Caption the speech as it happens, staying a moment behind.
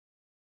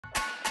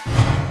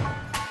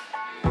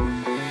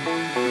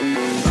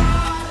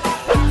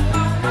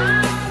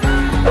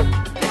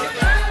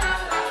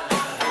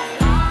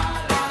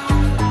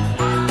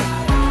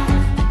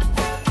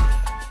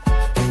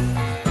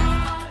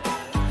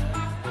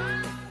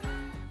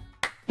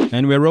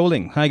And we're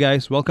rolling. Hi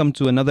guys, welcome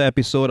to another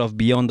episode of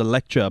Beyond the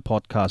Lecture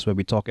podcast where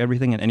we talk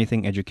everything and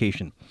anything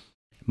education.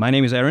 My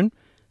name is Aaron.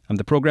 I'm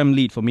the program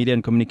lead for media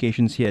and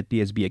communications here at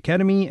PSB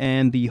Academy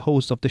and the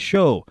host of the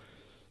show.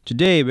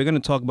 Today we're going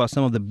to talk about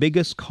some of the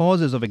biggest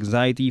causes of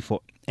anxiety for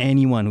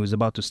anyone who is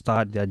about to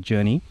start their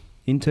journey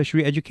in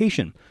tertiary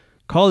education.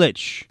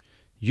 College,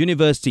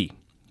 university,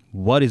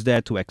 what is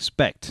there to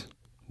expect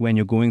when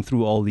you're going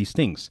through all these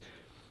things?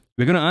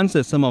 We're going to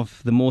answer some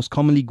of the most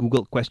commonly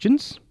Googled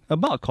questions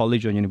about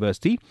college or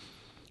university,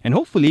 and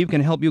hopefully we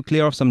can help you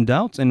clear off some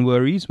doubts and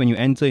worries when you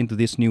enter into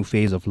this new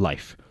phase of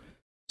life.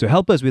 To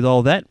help us with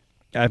all that,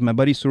 I have my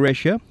buddy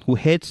Suresh here, who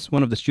heads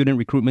one of the student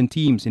recruitment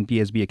teams in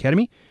PSB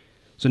Academy.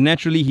 So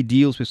naturally, he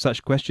deals with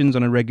such questions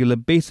on a regular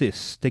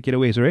basis. Take it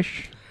away,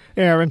 Suresh.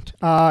 Hey, Aaron.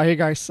 Hey,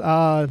 guys.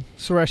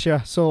 Suresh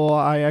here. So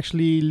I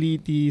actually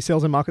lead the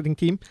sales and marketing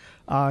team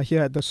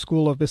here at the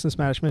School of Business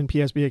Management,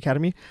 PSB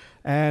Academy.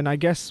 And I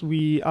guess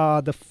we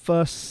are the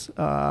first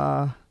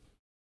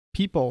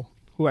people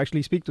who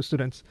actually speak to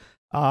students,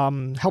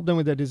 help them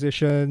with their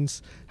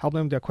decisions, help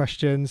them with their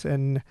questions.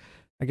 And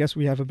I guess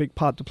we have a big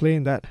part to play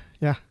in that.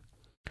 Yeah.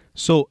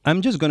 So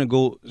I'm just going to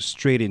go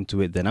straight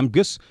into it then.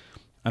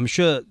 I'm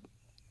sure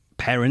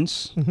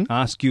parents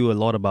ask you a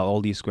lot about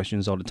all these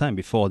questions all the time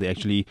before they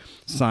actually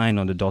sign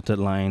on the dotted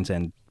lines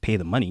and pay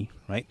the money,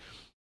 right?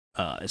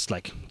 It's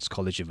like, is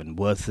college even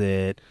worth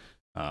it?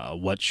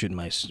 What should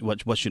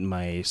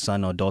my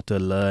son or daughter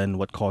learn?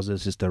 What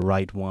courses is the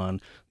right one?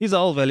 These are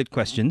all valid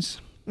questions,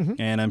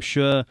 and I'm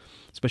sure,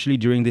 especially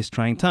during these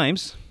trying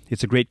times,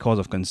 it's a great cause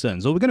of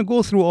concern. So we're going to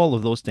go through all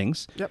of those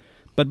things. Yep.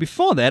 But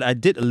before that, I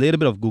did a little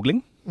bit of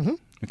Googling,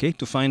 okay,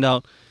 to find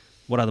out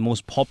what are the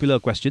most popular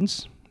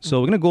questions. So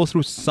we're going to go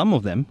through some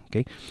of them,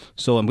 okay?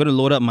 So I'm going to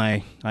load up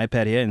my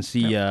iPad here and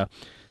see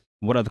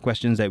what are the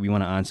questions that we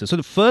want to answer. So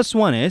the first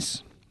one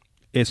is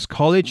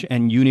college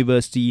and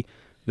university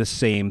the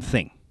same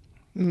thing?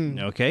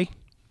 Okay?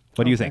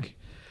 What do you think?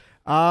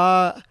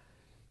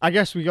 I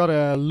guess we got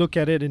to look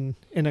at it in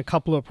a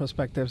couple of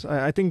perspectives.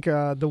 I think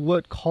the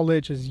word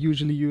college is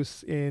usually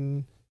used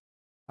in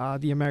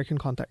the American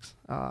context.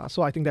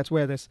 So I think that's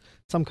where there's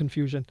some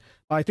confusion.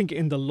 I think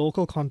in the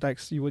local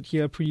context, you would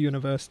hear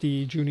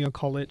pre-university, junior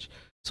college.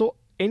 So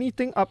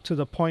anything up to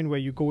the point where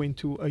you go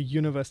into a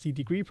university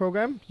degree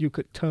program, you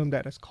could term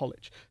that as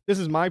college. This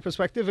is my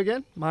perspective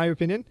again, my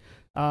opinion.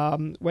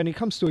 When it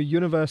comes to a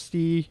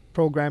university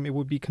program, it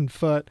would be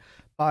conferred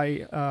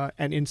by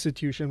an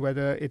institution,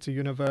 whether it's a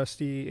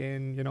university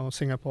in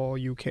Singapore,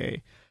 UK,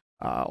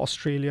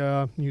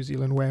 Australia, New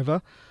Zealand,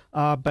 wherever.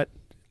 But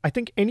I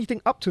think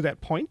anything up to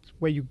that point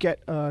where you get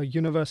a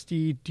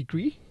university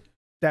degree,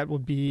 that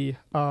would be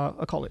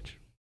a college.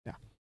 Yeah.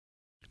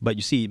 But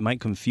you see, it might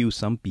confuse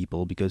some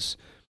people because,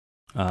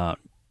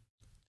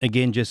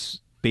 again,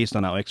 just based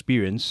on our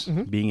experience,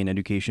 being in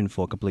education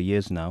for a couple of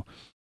years now,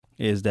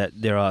 is that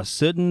there are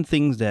certain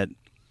things that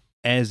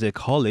as a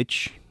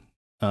college,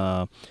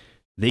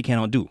 they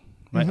cannot do,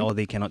 right? Or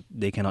they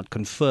cannot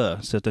confer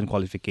certain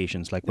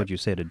qualifications, like what you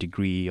said, a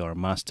degree or a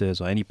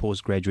master's or any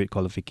postgraduate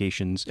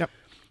qualifications. Yep.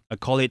 A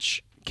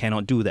college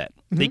cannot do that.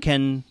 They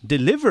can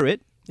deliver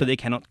it, but they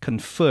cannot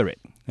confer it.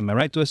 Am I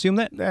right to assume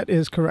that? That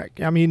is correct.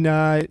 I mean,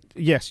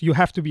 yes, you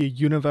have to be a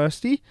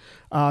university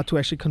to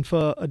actually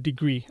confer a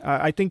degree.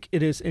 I think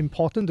it is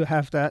important to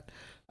have that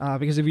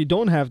because if you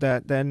don't have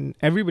that, then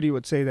everybody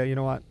would say that, you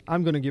know what,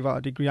 I'm going to give out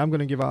a degree, I'm going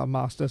to give out a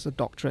master's, a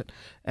doctorate.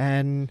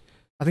 And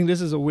I think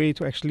this is a way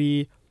to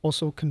actually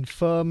also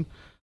confirm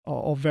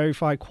or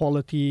verify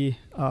quality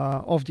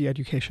of the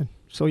education.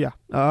 So yeah,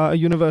 a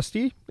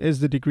university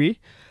is the degree.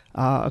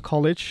 A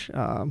college,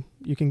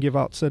 you can give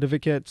out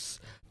certificates,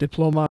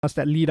 diplomas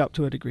that lead up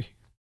to a degree.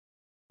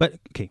 But,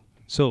 okay,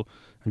 so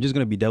I'm just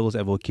going to be devil's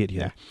advocate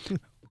here. Yeah.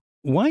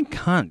 Why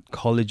can't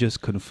colleges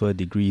confer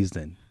degrees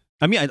then?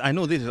 I mean, I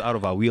know this is out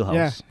of our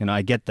wheelhouse,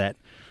 I get that.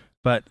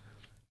 But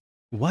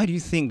why do you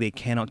think they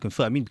cannot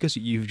confer? I mean, because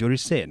you've already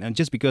said, and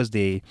just because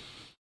they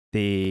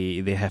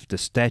have the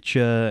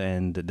stature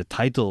and the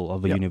title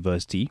of a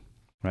university,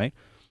 right?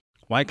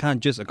 Why can't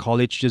just a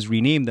college just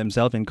rename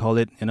themselves and call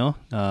it,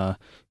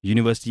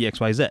 University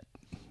XYZ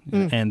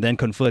and then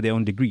confer their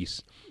own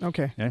degrees?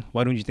 Okay. Yeah?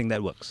 Why don't you think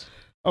that works?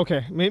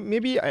 Okay.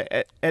 Maybe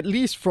at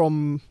least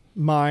from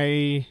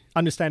my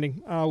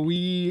understanding,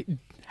 we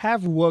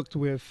have worked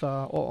with,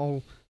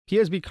 or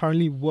PSB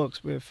currently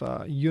works with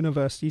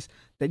universities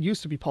that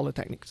used to be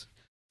polytechnics.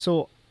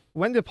 So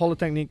when they're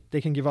polytechnic, they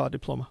can give out a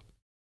diploma.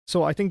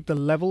 So I think the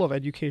level of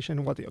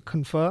education, what they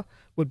confer,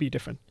 would be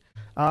different.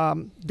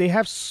 They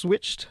have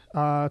switched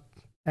and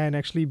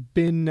actually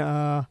been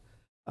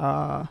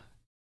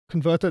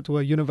converted to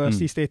a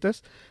university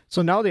status.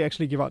 So now they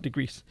actually give out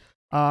degrees.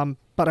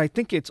 But I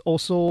think it's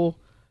also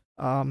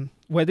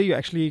whether you're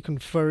actually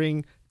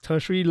conferring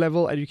tertiary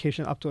level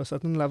education up to a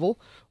certain level,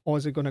 or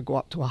is it going to go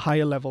up to a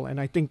higher level? And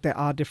I think there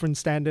are different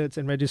standards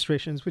and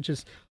registrations, which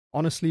is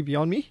honestly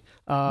beyond me.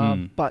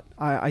 But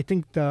I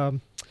think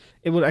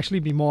it would actually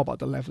be more about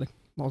the leveling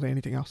more than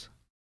anything else.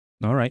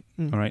 All right.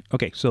 All right.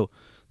 Okay. So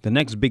the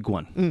next big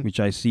one, which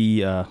I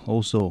see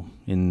also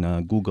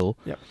in Google,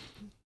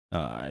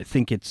 I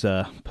think it's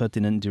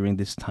pertinent during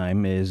this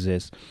time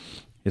is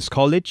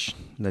college.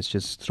 Let's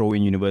just throw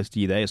in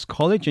university there. Is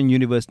college and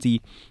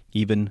university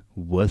even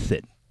worth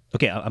it?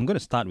 Okay, I'm going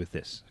to start with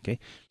this. Okay,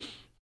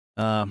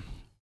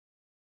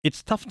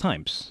 it's tough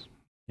times,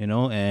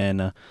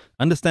 and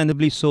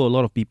understandably so. A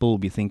lot of people will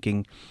be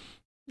thinking,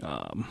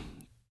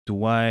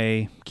 do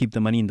I keep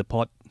the money in the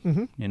pot,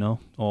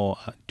 or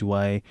do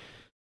I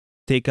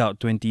take out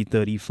 20,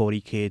 30,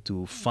 40K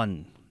to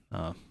fund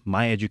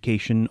my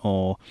education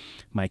or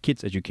my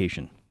kids'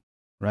 education,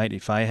 right?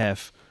 If I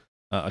have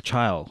a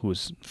child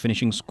who's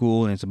finishing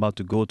school and is about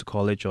to go to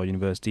college or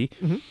university,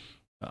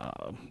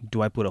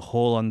 do I put a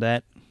hold on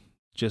that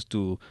just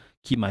to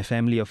keep my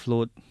family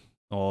afloat?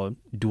 Or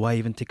do I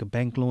even take a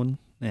bank loan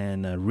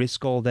and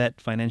risk all that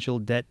financial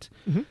debt?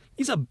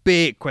 These are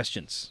big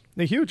questions.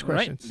 They're huge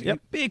questions. Right? Yep.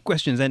 Big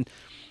questions. And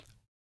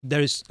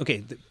there's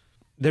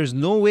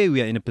no way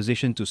we are in a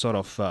position to sort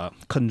of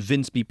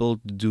convince people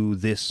to do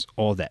this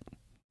or that,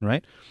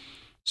 right?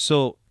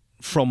 So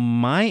from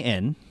my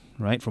end,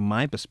 right, from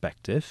my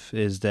perspective,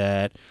 is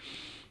that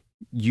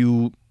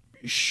you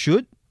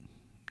should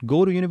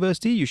go to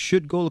university, you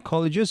should go to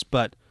colleges,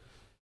 but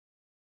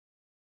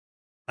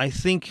I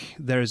think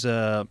there's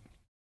a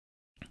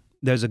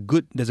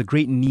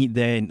great need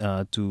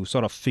there to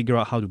sort of figure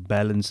out how to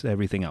balance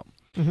everything out,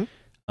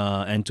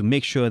 and to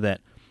make sure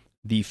that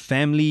the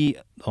family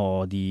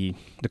or the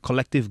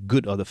collective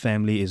good of the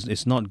family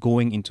is not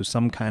going into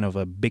some kind of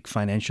a big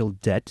financial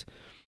debt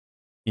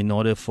in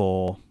order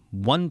for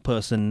one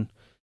person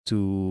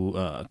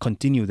to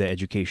continue their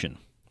education,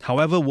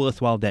 however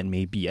worthwhile that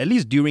may be, at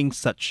least during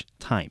such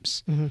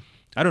times.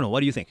 I don't know.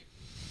 What do you think?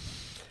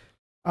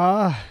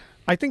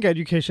 I think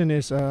education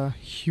is a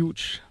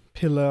huge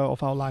pillar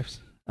of our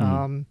lives.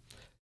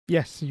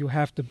 Yes, you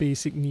have the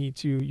basic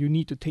needs. You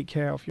need to take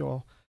care of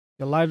your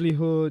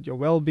livelihood, your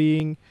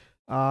well-being.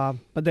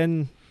 But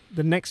then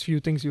the next few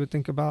things you would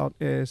think about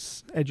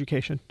is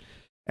education.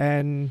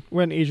 And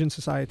we're an Asian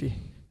society.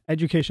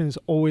 Education is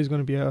always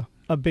going to be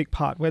a big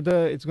part,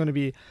 whether it's going to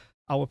be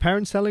our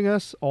parents telling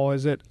us or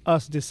is it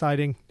us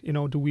deciding,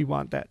 do we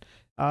want that?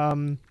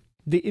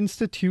 The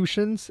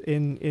institutions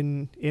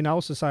in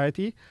our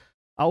society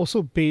are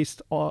also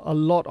based a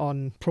lot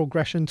on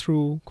progression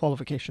through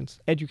qualifications,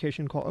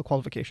 education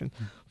qualifications,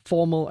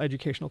 formal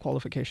educational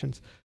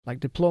qualifications like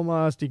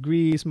diplomas,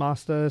 degrees,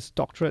 masters,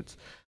 doctorates.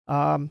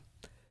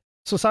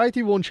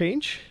 Society won't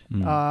change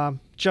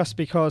just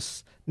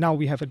because now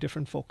we have a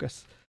different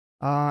focus.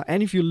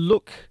 And if you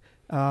look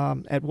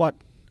at what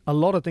a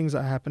lot of things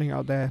are happening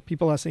out there,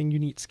 people are saying you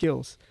need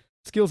skills.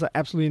 Skills are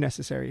absolutely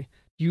necessary.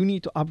 You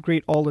need to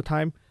upgrade all the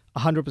time,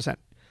 100%.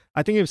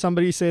 I think if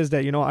somebody says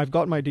that, I've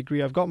got my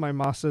degree, I've got my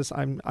master's,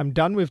 I'm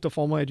done with the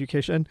formal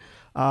education,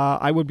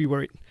 I would be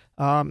worried.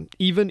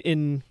 Even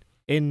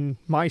in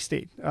my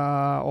state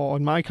or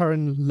on my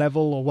current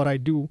level or what I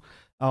do,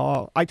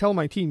 I tell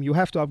my team, you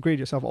have to upgrade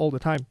yourself all the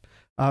time.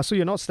 So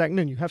you're not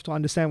stagnant. You have to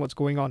understand what's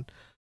going on.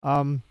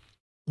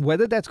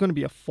 Whether that's going to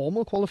be a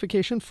formal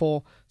qualification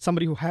for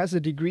somebody who has a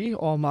degree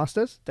or a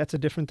master's, that's a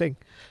different thing.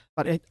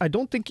 But I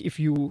think if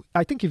you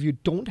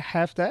don't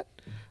have that,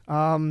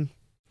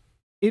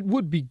 it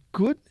would be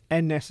good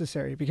and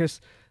necessary,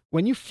 because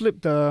when you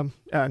flip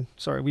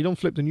we don't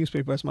flip the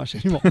newspaper as much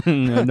anymore.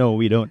 No,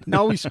 we don't.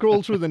 Now we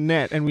scroll through the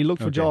net and we look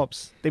for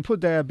jobs. They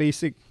put their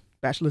basic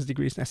bachelor's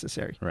degree is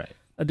necessary. Right.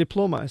 A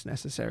diploma is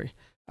necessary.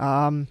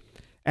 And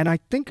I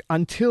think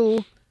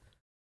until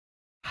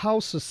how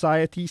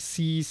society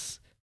sees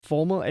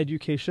formal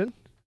education,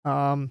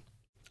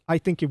 I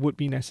think it would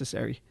be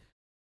necessary.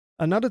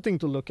 Another thing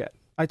to look at,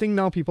 I think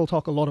now people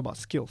talk a lot about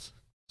skills.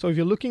 So if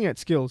you're looking at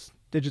skills,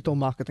 digital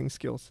marketing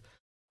skills,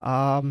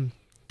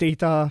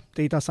 data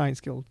science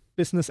skills,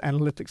 business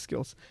analytics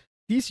skills,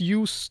 these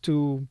used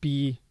to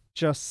be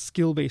just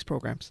skill-based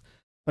programs.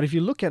 But if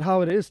you look at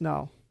how it is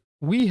now,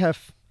 we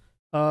have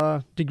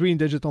a degree in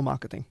digital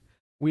marketing.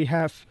 We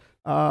have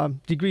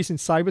degrees in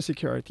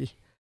cybersecurity.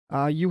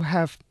 You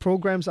have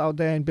programs out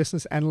there in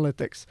business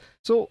analytics.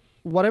 So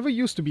whatever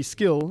used to be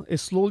skill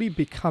is slowly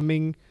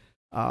becoming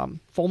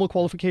formal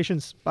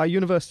qualifications by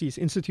universities,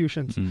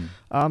 institutions.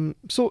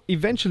 So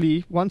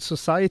eventually, once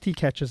society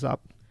catches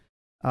up,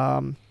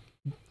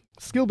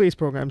 skill-based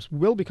programs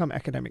will become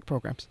academic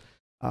programs.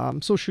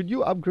 So should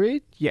you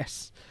upgrade?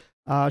 Yes.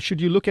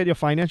 Should you look at your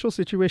financial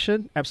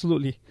situation?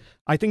 Absolutely.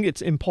 I think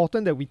it's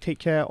important that we take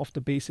care of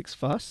the basics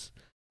first.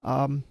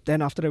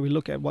 Then after that, we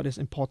look at what is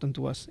important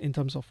to us in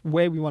terms of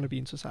where we want to be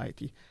in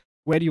society.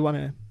 Where do you want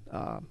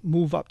to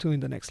move up to in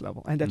the next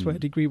level? And that's where a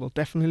degree will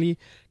definitely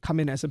come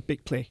in as a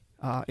big play,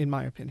 in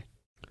my opinion.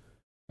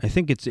 I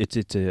think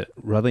it's a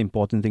rather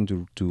important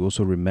thing to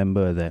also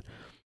remember that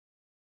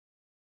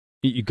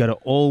you got to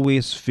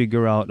always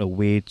figure out a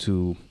way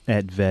to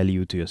add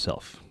value to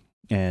yourself.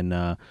 And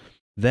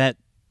that,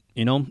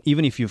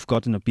 even if you've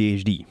gotten a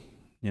PhD,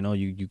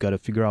 you got to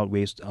figure out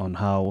ways on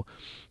how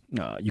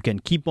you can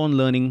keep on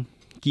learning,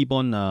 keep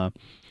on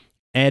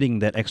adding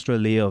that extra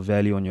layer of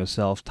value on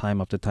yourself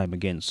time after time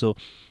again. So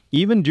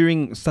even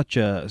during such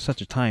a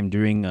time,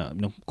 during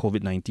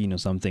COVID-19 or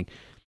something,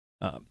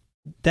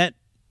 that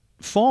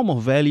form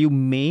of value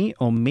may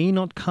or may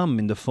not come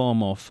in the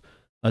form of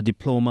a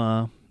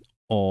diploma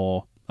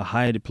or a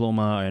higher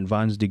diploma or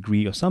advanced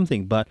degree or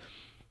something, but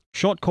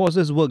short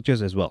courses work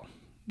just as well.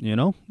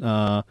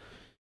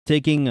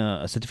 Taking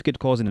a certificate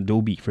course in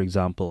Adobe, for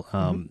example,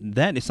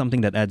 that is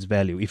something that adds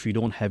value if you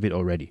don't have it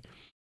already.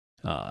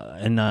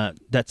 And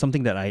that's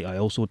something that I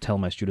also tell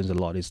my students a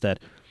lot, is that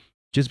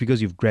just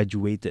because you've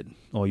graduated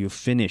or you've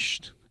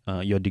finished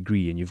your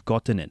degree and you've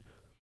gotten it,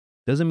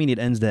 doesn't mean it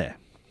ends there.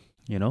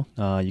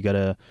 You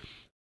gotta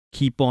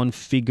keep on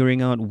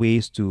figuring out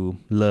ways to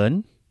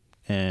learn,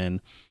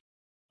 and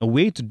a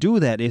way to do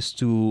that is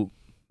to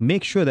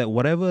make sure that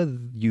whatever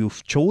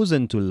you've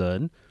chosen to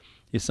learn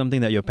is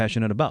something that you're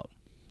passionate about.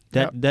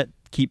 That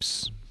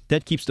keeps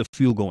the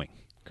fuel going.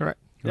 Correct.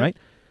 Right?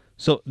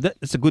 So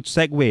that's a good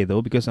segue,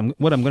 though, because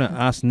what I'm going to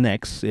ask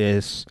next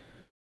is,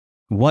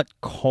 what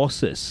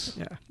courses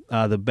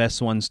are the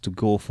best ones to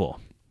go for?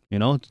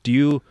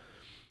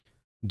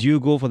 Do you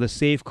go for the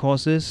safe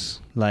courses?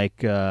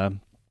 Like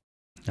I'm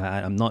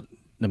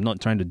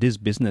not trying to diss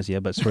business here,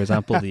 but for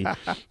example,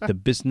 the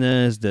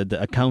business, the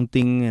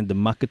accounting, and the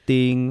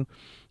marketing,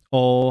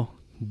 or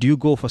do you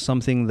go for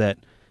something that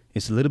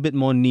is a little bit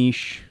more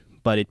niche,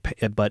 but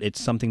it's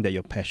something that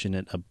you're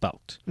passionate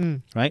about,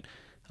 right?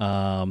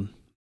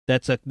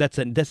 That's a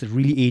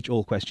really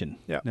age-old question.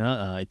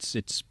 Yeah,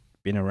 it's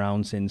been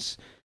around since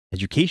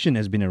education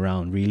has been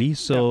around, really.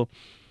 So,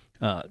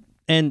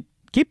 and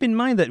keep in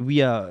mind that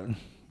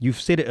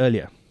you've said it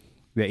earlier,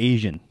 we are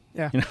Asian.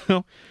 Yeah.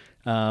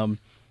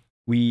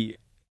 We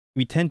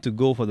tend to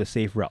go for the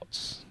safe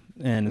routes,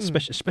 and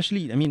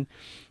especially, I mean,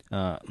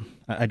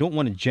 I don't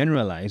want to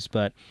generalize,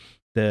 but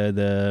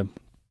the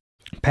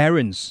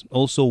parents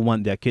also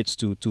want their kids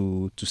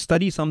to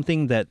study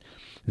something that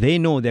they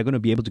know they're going to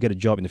be able to get a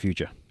job in the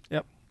future.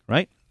 Yep.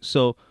 Right?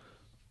 So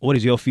what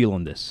is your feel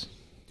on this?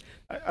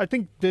 I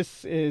think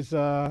this is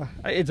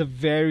it's a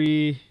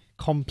very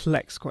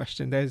complex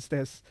question. There's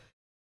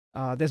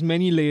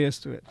many layers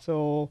to it.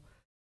 So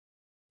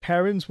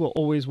parents will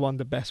always want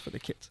the best for the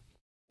kids.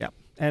 Yeah.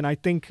 And I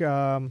think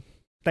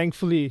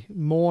thankfully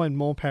more and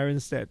more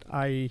parents that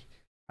I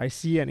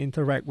see and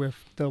interact with,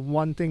 the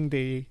one thing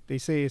they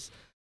say is,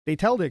 they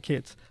tell their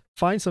kids,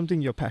 find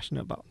something you're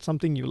passionate about,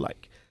 something you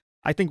like.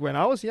 I think when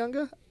I was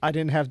younger, I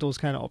didn't have those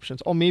kind of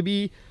options. Or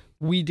maybe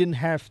we didn't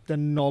have the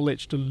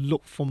knowledge to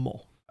look for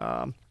more.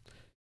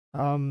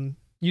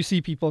 You see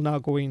people now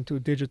going into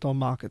digital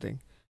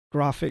marketing,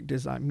 graphic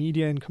design,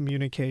 media and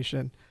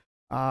communication,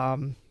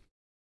 analytics,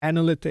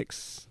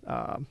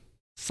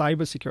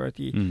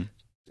 cybersecurity,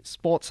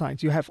 sports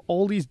science. You have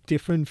all these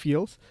different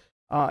fields.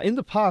 In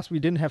the past, we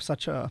didn't have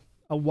such a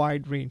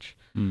wide range.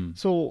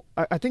 So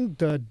I think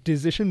the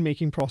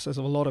decision-making process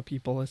of a lot of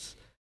people is,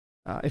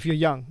 if you're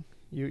young,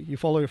 you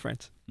follow your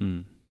friends.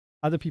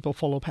 Other people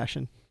follow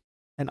passion,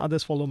 and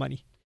others follow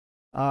money.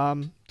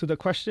 To the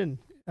question,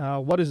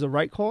 what is the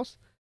right course?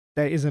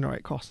 There isn't a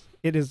right course.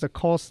 It is the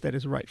course that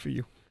is right for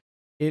you.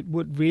 It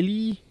would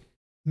really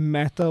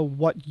matter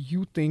what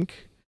you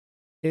think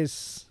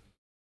is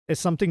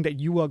something that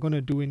you are going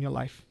to do in your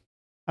life.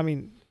 I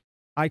mean,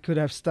 I could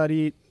have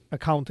studied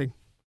accounting,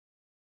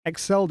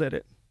 excelled at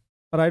it,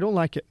 but I don't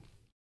like it.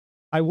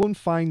 I won't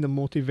find the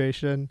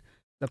motivation,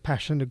 the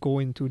passion to go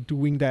into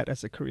doing that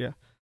as a career.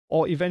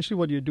 Or eventually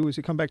what you do is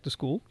you come back to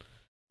school,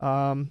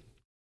 and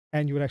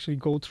you would actually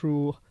go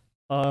through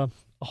a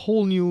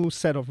whole new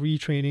set of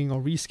retraining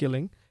or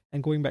reskilling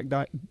and going back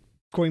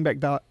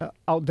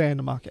out there in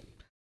the market.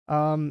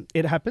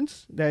 It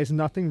happens. There is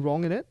nothing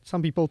wrong in it.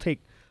 Some people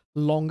take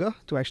longer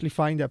to actually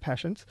find their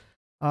passions.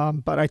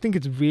 But I think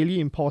it's really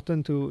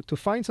important to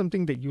find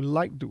something that you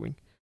like doing.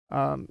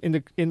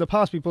 In the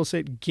past, people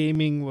said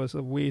gaming was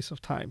a waste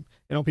of time.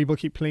 People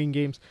keep playing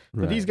games.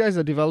 But these guys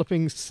are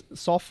developing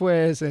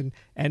softwares and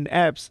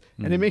apps,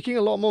 and they're making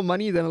a lot more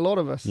money than a lot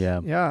of us.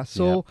 Yeah.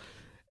 So,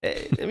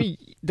 I mean,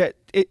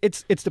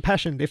 it's the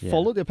passion. They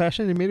followed their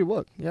passion and made it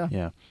work.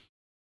 Yeah.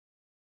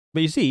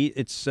 But you see,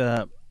 it's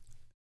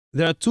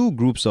there are two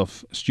groups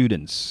of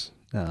students,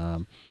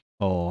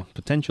 or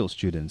potential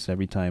students,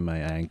 every time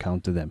I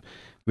encounter them,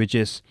 which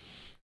is,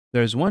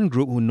 there's one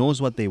group who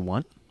knows what they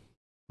want,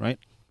 right,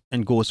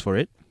 and goes for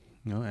it,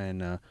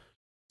 and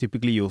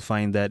typically you'll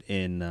find that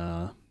in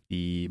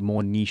the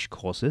more niche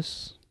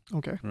courses,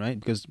 right,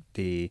 because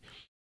they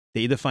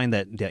either find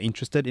that they're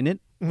interested in it,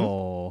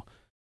 or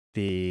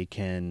they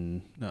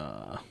can,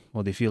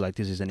 or they feel like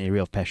this is an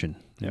area of passion,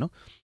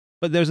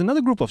 But there's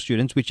another group of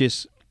students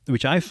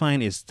which I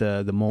find is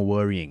the more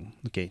worrying.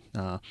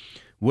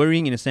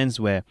 Worrying in a sense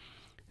where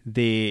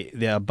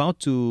they're about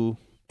to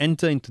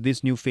enter into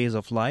this new phase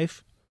of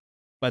life,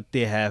 but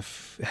they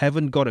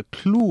haven't got a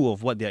clue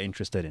of what they're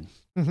interested in.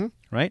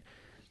 Right?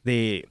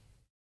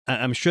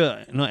 I'm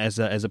sure, as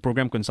a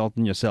program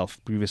consultant yourself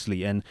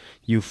previously, and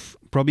you've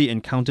probably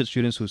encountered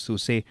students who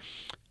say,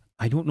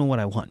 I don't know what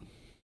I want.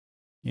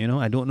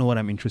 I don't know what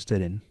I'm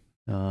interested in.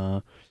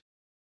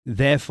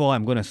 Therefore,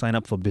 I'm going to sign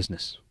up for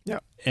business. Yeah.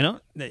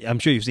 I'm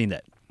sure you've seen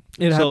that.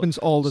 It happens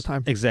all the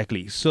time.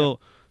 Exactly. So,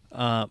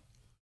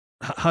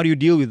 how do you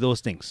deal with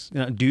those things?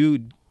 Do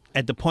you,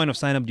 at the point of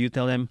sign up, do you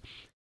tell them,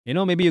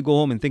 maybe you go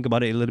home and think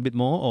about it a little bit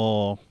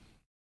more,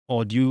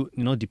 or do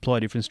you, deploy a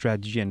different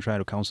strategy and try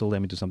to counsel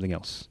them into something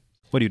else?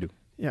 What do you do?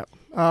 Yeah.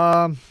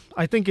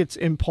 I think it's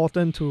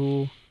important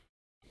to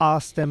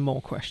ask them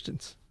more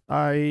questions.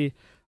 I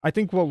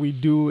think what we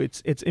do,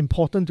 it's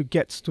important to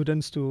get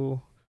students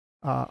to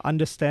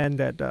understand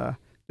that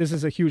this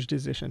is a huge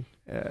decision,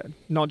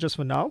 not just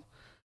for now,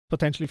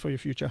 potentially for your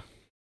future.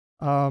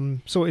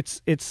 So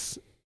it's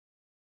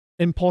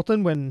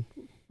important when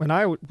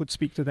I would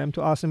speak to them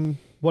to ask them,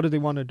 what do they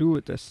want to do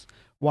with this?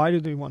 Why do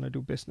they want to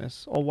do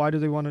business? Or why do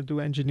they want to do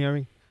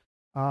engineering?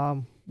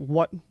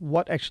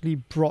 What actually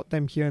brought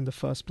them here in the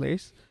first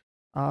place?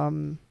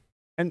 And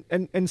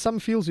some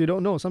fields you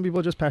don't know. Some people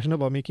are just passionate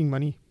about making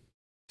money.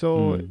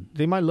 So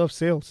they might love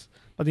sales,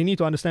 but they need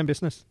to understand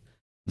business.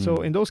 So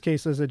in those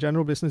cases, a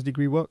general business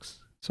degree works.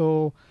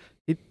 So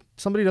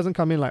somebody doesn't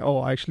come in like,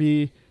 oh,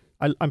 actually,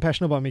 I'm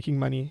passionate about making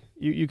money.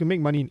 You can make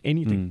money in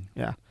anything.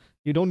 Yeah.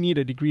 You don't need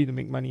a degree to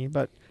make money.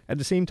 But at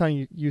the same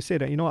time, you say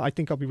that, I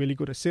think I'll be really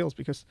good at sales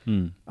because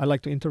I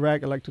like to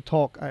interact. I like to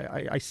talk.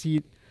 I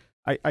see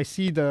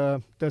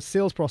the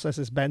sales process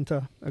as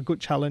banter, a good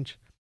challenge.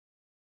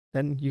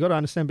 Then you got to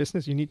understand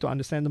business. You need to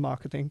understand the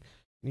marketing.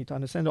 You need to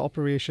understand the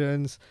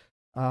operations,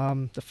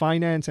 the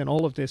finance and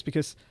all of this,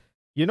 because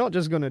you're not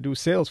just going to do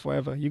sales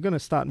forever. You're going to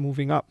start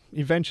moving up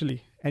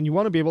eventually. And you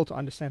want to be able to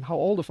understand how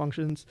all the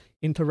functions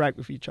interact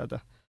with each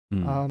other.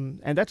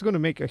 And that's going to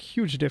make a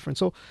huge difference.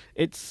 So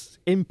it's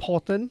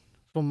important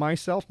for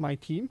myself, my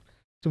team,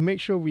 to make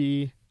sure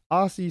we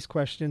ask these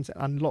questions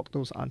and unlock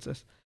those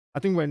answers. I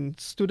think when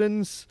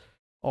students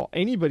or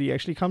anybody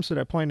actually comes to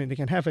that point and they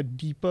can have a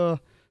deeper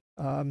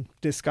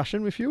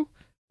discussion with you,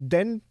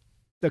 then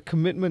the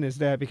commitment is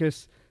there.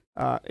 Because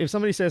if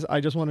somebody says, I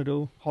just want to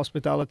do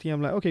hospitality,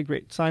 I'm like, okay,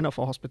 great, sign up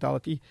for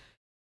hospitality.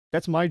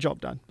 That's my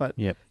job done. But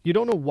you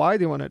don't know why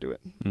they want to do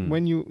it.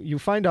 When you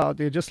find out,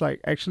 they're just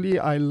like, actually,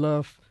 I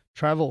love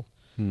travel.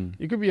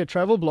 You could be a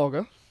travel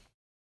blogger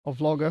or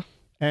vlogger,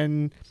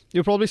 and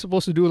you're probably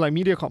supposed to do like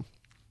MediaCom.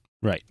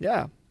 Right.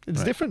 Yeah,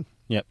 it's different.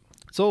 Yep.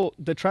 So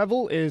the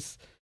travel is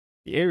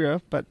the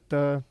area, but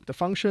the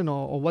function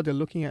or what they're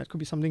looking at could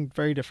be something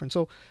very different.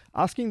 So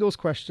asking those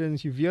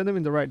questions, you veer them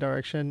in the right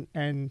direction,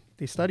 and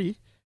they study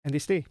and they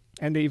stay,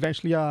 and they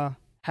eventually are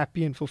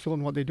happy and fulfilled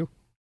in what they do.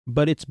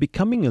 But it's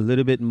becoming a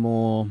little bit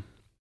more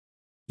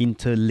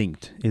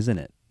interlinked, isn't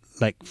it?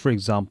 Like, for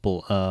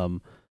example,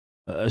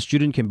 a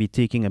student can be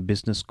taking a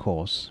business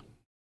course,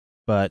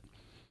 but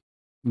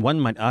one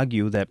might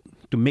argue that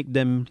to make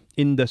them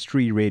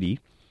industry ready,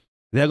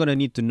 they're going to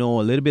need to know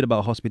a little bit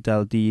about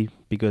hospitality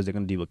because they're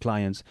going to deal with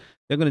clients.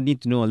 They're going to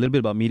need to know a little bit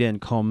about media and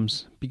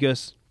comms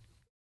because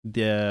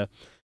the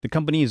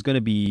company is going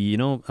to be,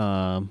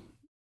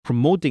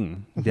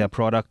 promoting their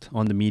product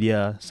on the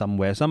media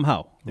somewhere,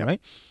 somehow, right?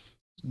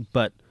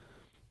 But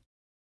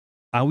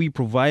are we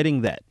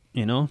providing that,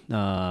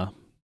 I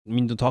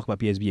mean, to talk about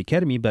PSB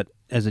Academy, but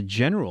as a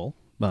general,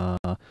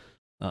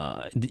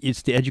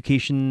 it's the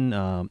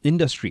education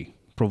industry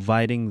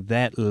providing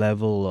that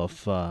level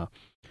of,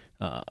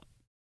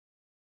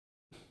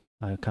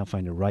 I can't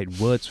find the right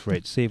words for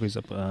it. Say, for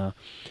example,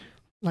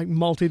 like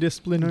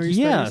multidisciplinary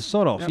yeah, studies.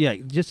 sort of. Yeah,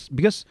 just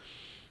because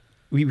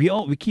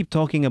we keep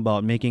talking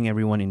about making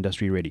everyone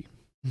industry ready,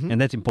 and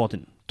that's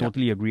important.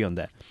 Totally agree on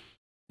that.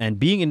 And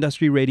being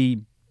industry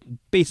ready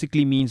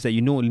basically means that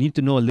you need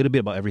to know a little bit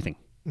about everything,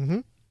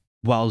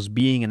 whilst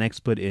being an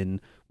expert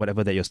in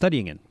whatever that you're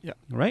studying in. Yeah.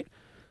 Right?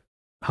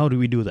 How do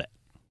we do that?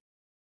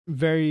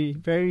 Very,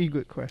 very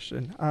good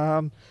question.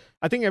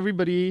 I think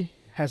everybody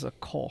has a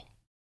core.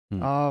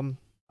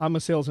 I'm a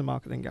sales and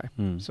marketing guy,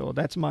 so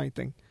that's my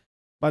thing.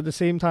 But at the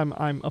same time,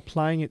 I'm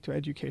applying it to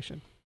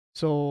education.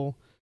 So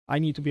I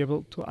need to be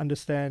able to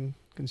understand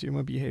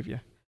consumer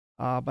behavior.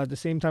 But at the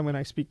same time, when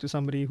I speak to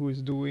somebody who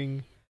is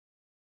doing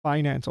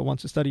finance or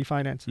wants to study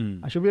finance,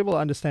 I should be able to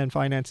understand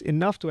finance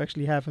enough to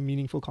actually have a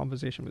meaningful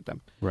conversation with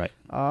them. Right.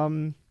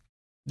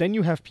 Then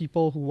you have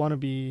people who want to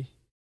be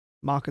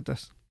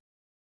marketers,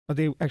 but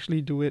they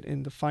actually do it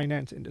in the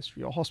finance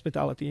industry or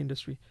hospitality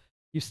industry.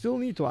 You still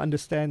need to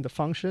understand the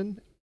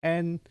function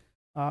and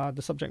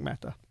the subject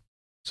matter.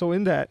 So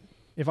in that,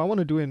 if I want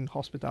to do it in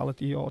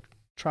hospitality or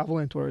travel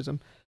and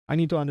tourism, I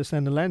need to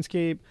understand the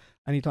landscape.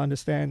 I need to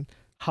understand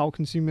how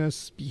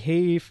consumers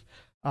behave,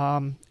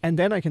 and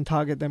then I can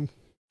target them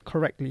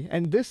correctly.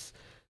 And this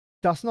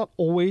does not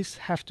always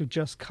have to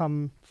just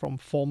come from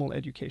formal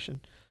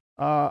education.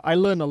 I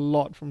learn a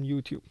lot from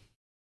YouTube.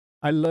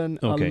 I learn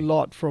a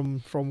lot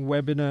from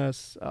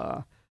webinars,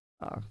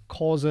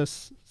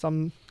 courses,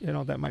 some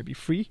that might be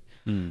free,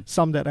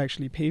 some that I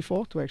actually pay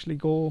for to actually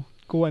go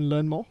and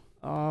learn more.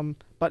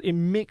 But it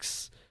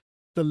makes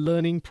the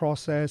learning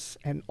process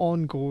an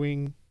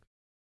ongoing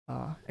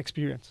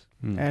experience,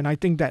 and I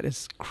think that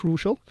is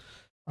crucial.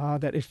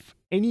 That if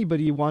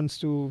anybody wants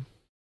to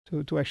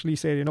actually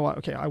say, you know what,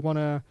 okay, I want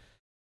to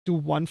do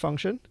one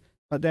function,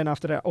 but then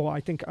after that, I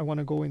think I want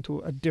to go into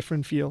a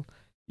different field.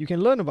 You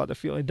can learn about the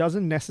field. It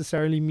doesn't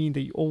necessarily mean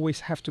that you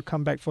always have to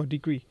come back for a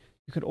degree.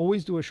 You could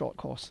always do a short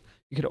course.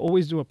 You could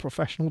always do a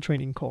professional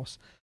training course.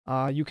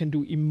 You can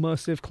do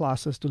immersive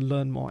classes to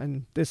learn more.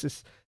 And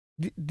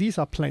these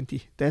are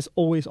plenty. There's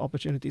always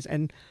opportunities.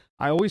 And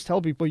I always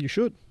tell people you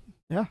should.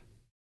 Yeah.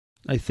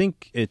 I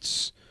think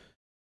it's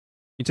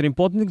an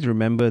important thing to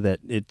remember that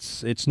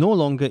it's no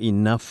longer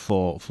enough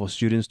for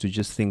students to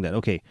just think that,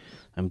 okay,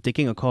 I'm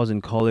taking a course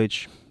in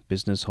college,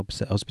 business,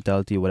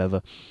 hospitality,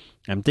 whatever.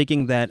 I'm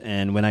taking that,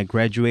 and when I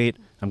graduate,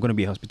 I'm going to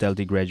be a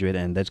hospitality graduate,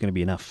 and that's going to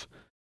be enough.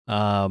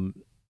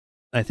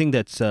 I think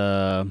that's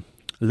a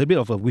little bit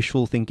of a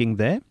wishful thinking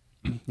there,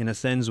 in a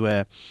sense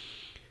where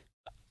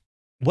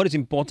what is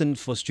important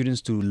for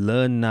students to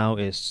learn now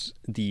is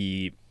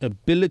the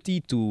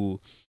ability to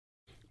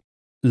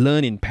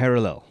learn in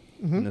parallel,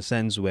 in a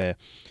sense where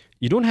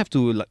you don't have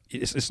to, like,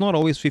 it's not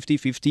always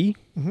 50-50,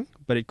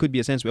 but it could be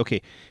a sense where,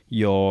 okay,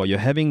 you're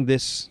having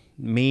this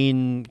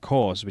main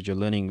course which you're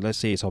learning, let's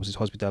say it's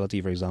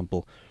hospitality, for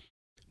example,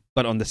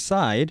 but on the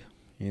side,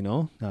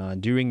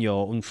 during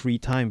your own free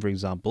time, for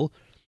example,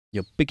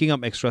 you're picking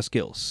up extra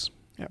skills,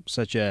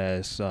 such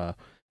as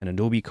an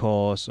Adobe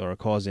course or a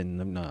course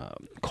in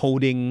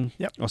coding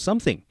or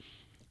something,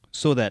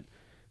 so that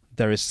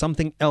there is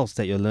something else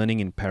that you're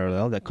learning in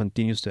parallel that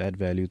continues to add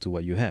value to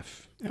what you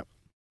have.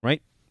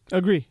 Right?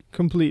 Agree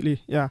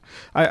completely. Yeah,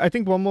 I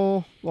think one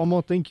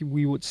more thing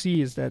we would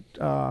see is that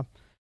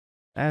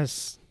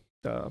as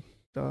the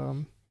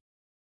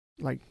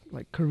like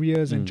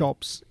careers and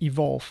jobs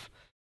evolve,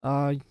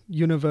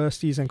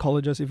 universities and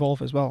colleges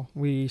evolve as well.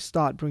 We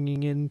start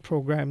bringing in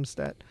programs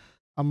that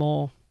are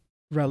more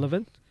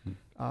relevant,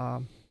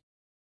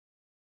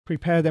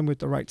 prepare them with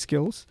the right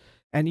skills,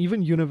 and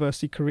even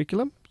university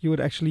curriculum, you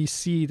would actually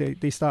see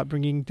they start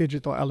bringing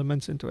digital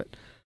elements into it.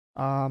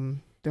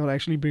 They will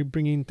actually be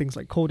bringing things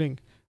like coding,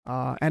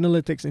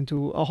 analytics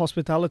into a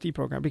hospitality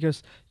program,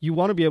 because you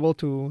want to be able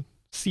to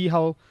see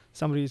how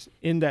somebody's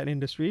in that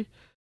industry,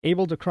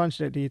 able to crunch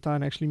that data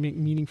and actually make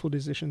meaningful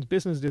decisions,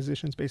 business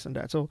decisions based on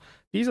that. So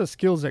these are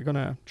skills that are going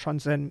to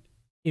transcend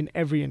in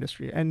every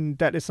industry. And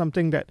that is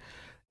something that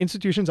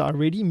institutions are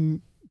already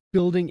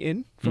building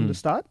in from the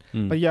start.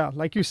 But yeah,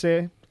 like you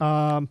say,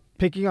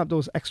 picking up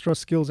those extra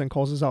skills and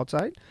courses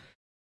outside,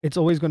 it's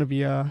always going to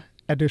be a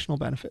additional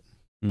benefit.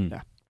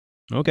 Yeah.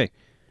 Okay.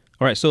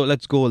 All right. So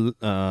let's go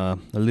a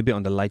little bit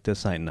on the lighter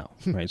side now.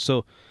 Right.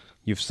 So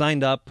you've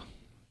signed up.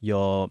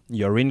 You're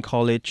in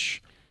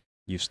college.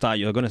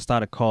 You're going to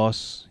start a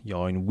course.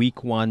 You're in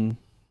week 1,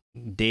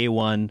 day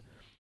 1.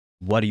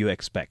 What do you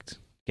expect?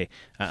 Okay.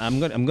 I'm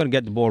going to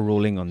get the ball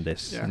rolling on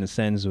this in a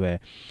sense where,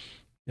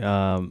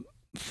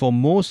 for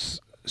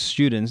most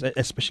students,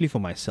 especially for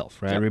myself,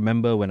 right? I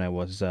remember when I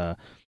was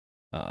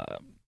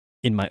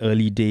in my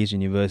early days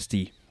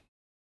university.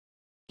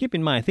 Keep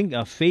in mind, I think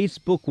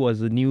Facebook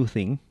was a new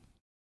thing.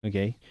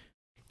 Okay,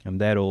 I'm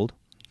that old.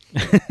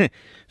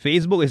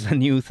 Facebook is a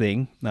new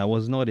thing. I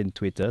was not in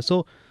Twitter,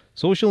 so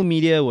social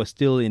media was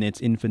still in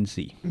its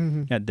infancy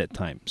at that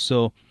time.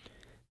 So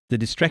the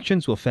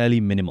distractions were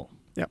fairly minimal.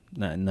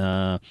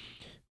 And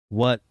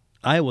what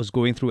I was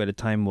going through at the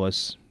time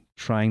was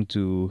trying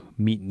to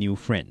meet new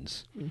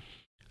friends.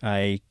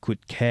 I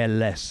could care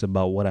less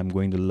about what I'm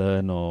going to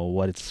learn or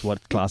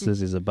what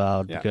classes is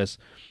about, because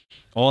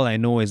all I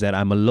know is that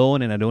I'm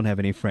alone and I don't have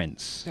any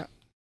friends.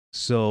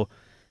 So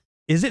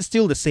is it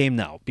still the same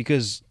now?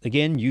 Because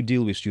again, you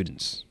deal with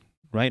students,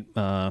 right?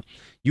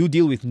 You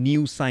deal with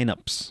new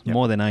signups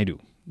more than I do.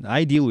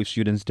 I deal with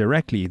students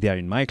directly. They're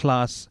in my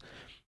class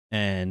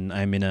and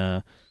I'm in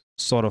a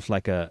sort of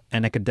like an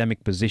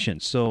academic position.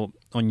 So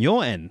on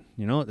your end,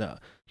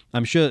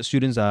 I'm sure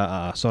students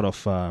are sort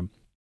of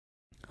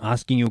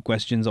asking you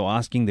questions or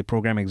asking the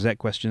program exec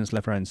questions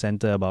left, right, and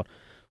center about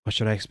what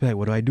should I expect?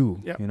 What do I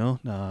do?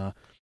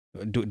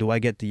 Do I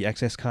get the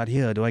access card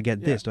here? Do I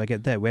get this? Do I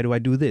get that? Where do I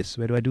do this?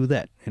 Where do I do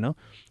that?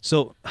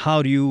 So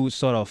how do you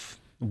sort of,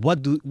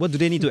 what do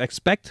they need to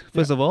expect,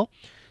 first of all,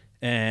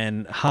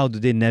 and how do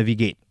they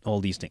navigate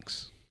all these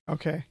things?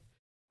 Okay.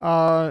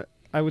 I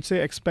would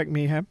say expect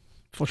mayhem,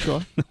 for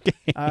sure.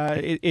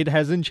 It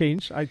hasn't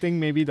changed. I think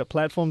maybe the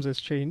platforms has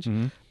changed,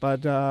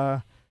 but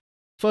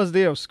first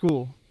day of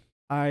school,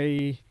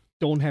 I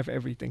don't have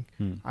everything.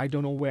 I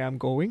don't know where I'm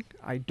going.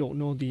 I don't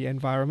know the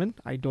environment.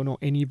 I don't know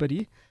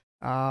anybody.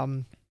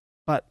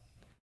 But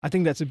I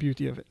think that's the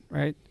beauty of it,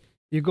 right?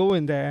 You go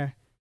in there,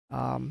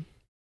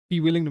 be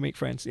willing to make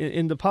friends.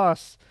 In the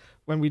past,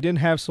 when we didn't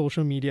have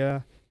social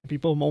media,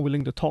 people were more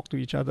willing to talk to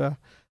each other.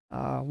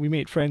 We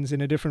made friends in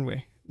a different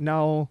way.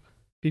 Now,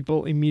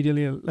 people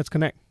immediately, let's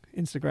connect.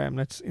 Instagram,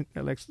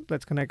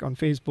 let's connect on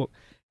Facebook,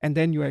 and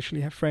then you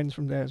actually have friends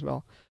from there as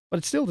well. But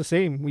it's still the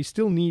same. We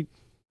still need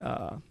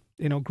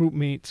group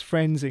mates,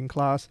 friends in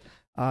class.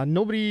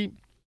 Nobody,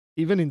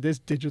 even in this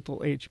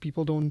digital age,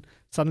 people don't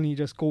suddenly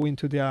just go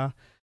into their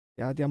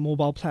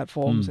mobile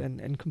platforms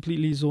and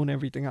completely zone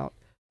everything out.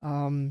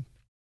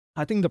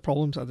 I think the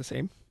problems are the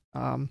same,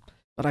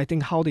 but I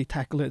think how they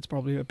tackle it is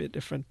probably a bit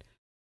different.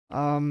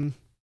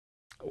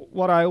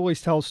 What I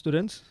always tell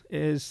students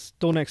is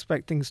don't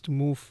expect things to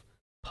move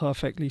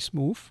perfectly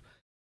smooth.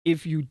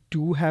 If you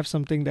do have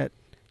something that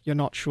you're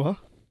not sure,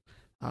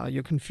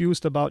 you're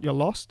confused about, you're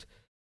lost,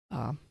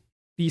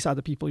 these are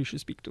the people you should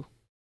speak to.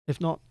 If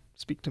not,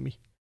 speak to me.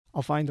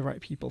 I'll find the right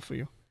people for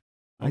you.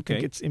 I Okay.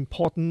 think it's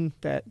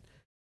important that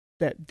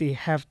they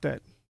have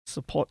that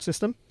support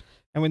system.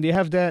 And when they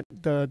have that,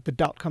 the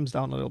doubt comes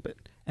down a little bit.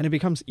 And it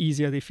becomes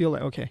easier. They feel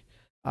like, okay,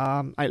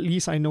 at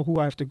least I know who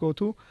I have to go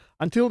to,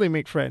 until they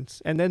make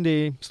friends. And then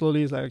they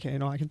slowly is like, okay,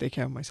 I can take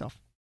care of myself.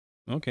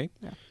 Okay.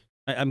 Yeah.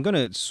 I'm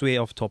gonna sway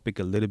off topic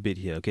a little bit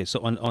here. Okay, so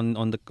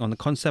on the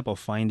concept of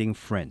finding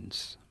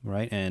friends,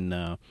 right,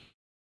 and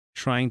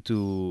trying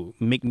to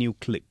make new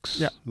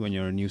cliques when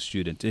you're a new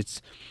student,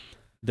 it's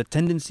the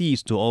tendency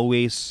is to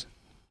always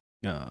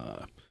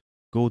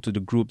go to the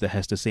group that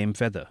has the same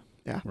feather.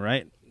 Yeah.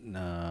 Right.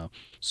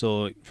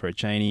 So for a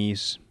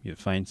Chinese, you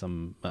find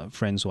some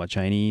friends who are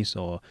Chinese,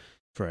 or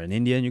for an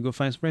Indian, you go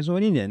find some friends who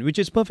are Indian, which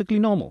is perfectly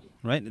normal,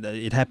 right?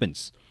 It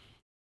happens.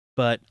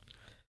 But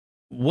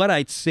what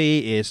I'd say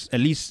is, at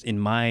least in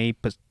my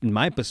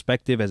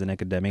perspective as an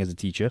academic, as a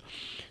teacher,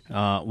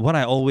 what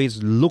I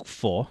always look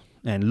for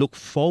and look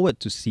forward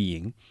to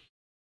seeing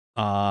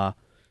are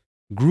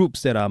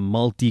groups that are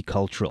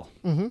multicultural.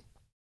 Mm-hmm.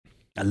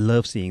 I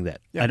love seeing that.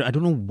 Yeah. I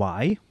don't know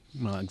why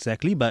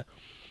exactly, but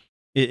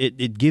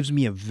it gives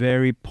me a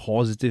very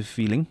positive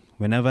feeling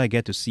whenever I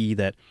get to see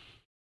that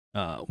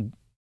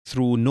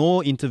through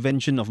no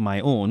intervention of my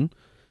own,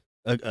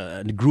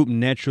 the group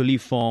naturally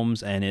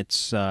forms, and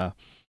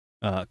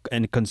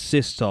and it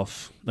consists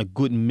of a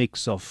good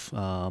mix of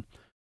a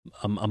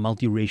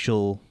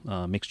multiracial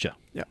mixture.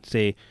 Yeah.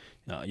 Say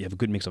you have a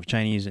good mix of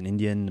Chinese and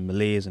Indian and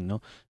Malays, and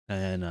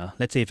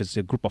let's say if it's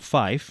a group of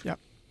 5,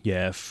 you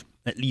have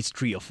at least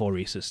 3 or 4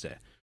 races there.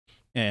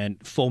 And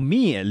for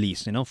me, at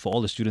least, for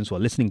all the students who are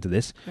listening to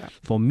this,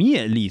 for me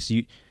at least,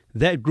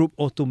 that group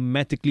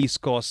automatically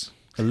scores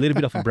a little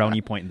bit of a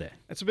brownie point there.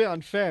 It's a bit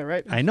unfair,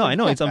 right? I know,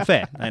 it's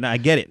unfair, and I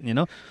get it.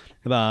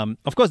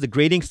 Of course, the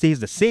grading stays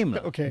the same.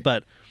 Okay.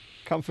 But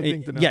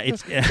comforting to know. Yeah,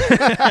 it's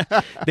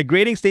the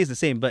grading stays the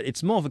same, but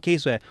it's more of a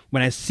case where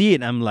when I see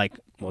it, I'm like,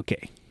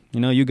 okay,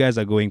 you guys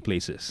are going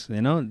places.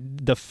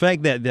 The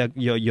fact that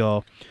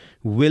you're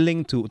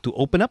willing to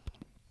open up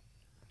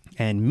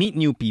and meet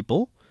new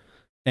people,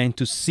 and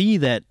to see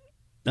that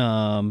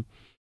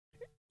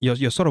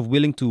you're sort of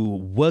willing to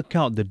work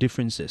out the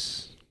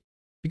differences.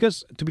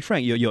 Because to be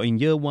frank, you're in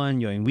year 1,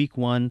 you're in week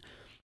 1,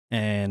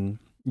 and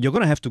you're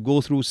gonna have to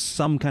go through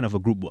some kind of a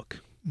group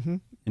work.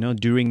 Mm-hmm.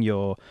 During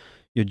your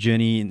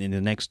journey in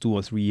the next 2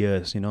 or 3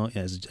 years,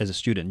 as a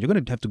student, you're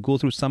gonna have to go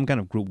through some kind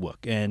of group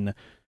work. And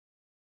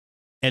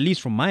at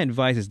least from my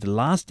advice, is the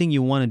last thing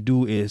you want to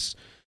do is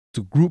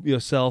to group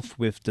yourself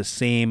with the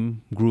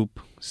same group,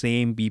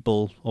 same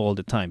people all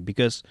the time,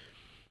 because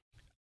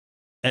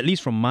at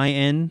least from my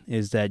end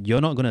is that you're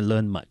not going to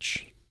learn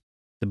much.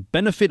 The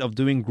benefit of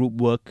doing group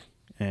work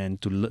and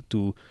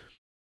to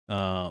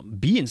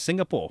be in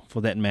Singapore,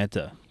 for that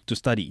matter, to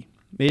study,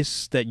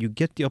 is that you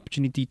get the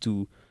opportunity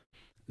to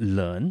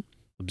learn,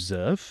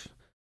 observe,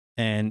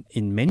 and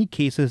in many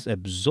cases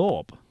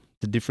absorb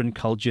the different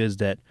cultures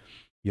that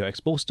you're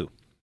exposed to,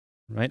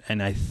 right?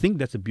 And I think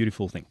that's a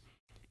beautiful thing.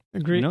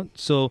 Agreed.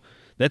 So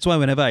that's why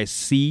whenever I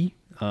see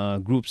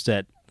groups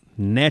that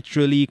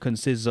naturally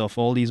consists of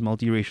all these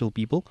multiracial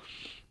people,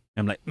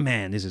 I'm like,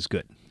 man, this is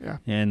good. Yeah.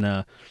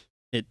 And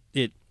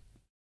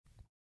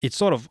it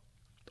sort of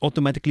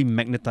automatically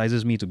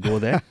magnetizes me to go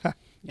there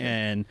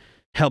and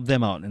help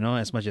them out,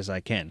 as much as I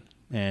can,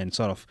 and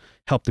sort of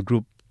help the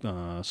group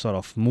sort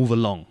of move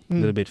along a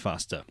little bit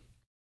faster.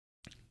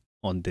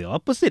 On the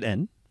opposite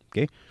end,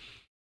 okay,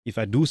 if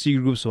I do see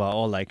groups who are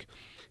all like,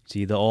 it's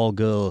either all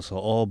girls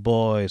or all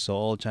boys or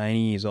all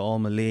Chinese or all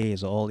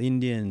Malays or all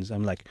Indians,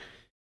 I'm like,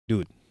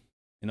 dude,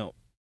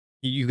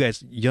 you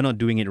guys, you're not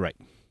doing it right.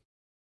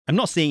 I'm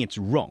not saying it's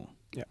wrong,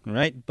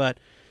 right? But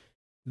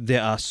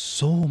there are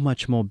so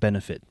much more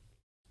benefit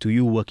to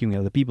you working with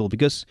other people,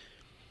 because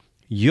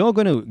you're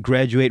going to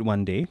graduate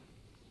one day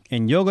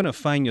and you're going to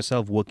find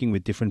yourself working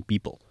with different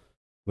people,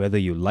 whether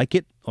you like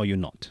it or you're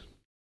not,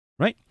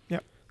 right? Yeah.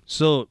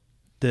 So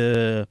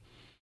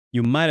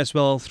you might as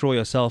well throw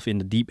yourself in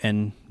the deep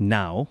end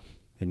now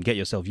and get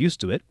yourself used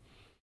to it,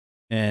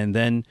 and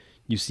then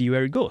you see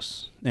where it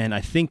goes. And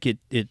I think it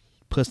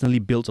personally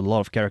builds a lot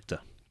of character,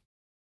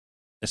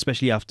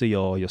 especially after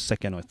your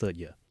second or third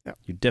year. Yeah.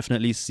 You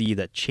definitely see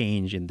that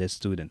change in this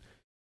student.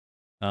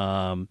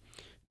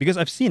 Because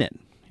I've seen it.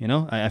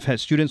 I've had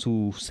students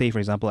who say, for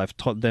example, I've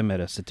taught them at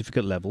a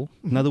certificate level.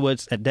 In other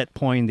words, at that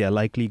point, they're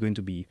likely going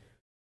to be,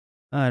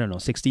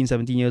 16,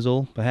 17 years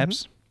old,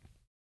 perhaps.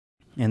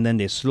 And then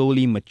they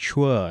slowly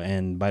mature.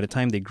 And by the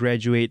time they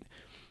graduate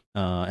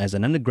as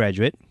an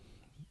undergraduate,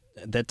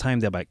 at that time,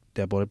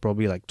 they're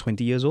probably like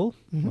 20 years old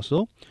or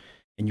so.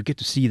 And you get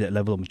to see that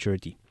level of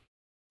maturity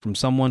from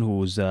someone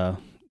who's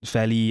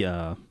fairly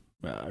a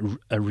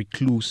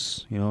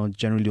recluse,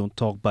 generally don't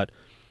talk, but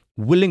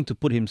willing to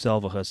put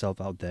himself or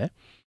herself out there.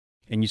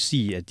 And you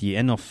see at the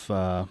end of,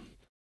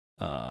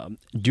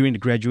 during the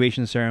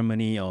graduation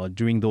ceremony or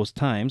during those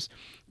times,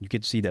 you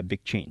get to see that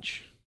big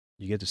change.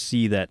 You get to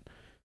see that,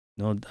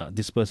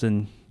 this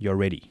person, you're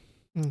ready,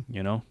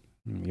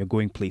 You're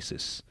going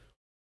places.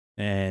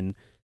 And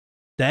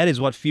that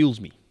is what fuels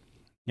me,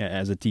 yeah,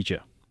 as a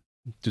teacher,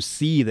 to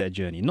see that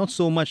journey. Not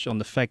so much on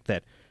the fact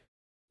that,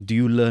 do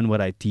you learn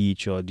what I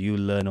teach, or do you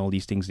learn all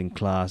these things in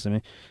class? I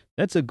mean,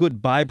 that's a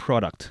good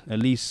byproduct, at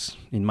least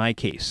in my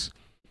case.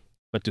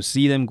 But to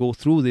see them go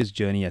through this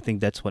journey, I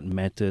think that's what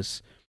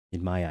matters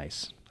in my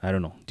eyes. I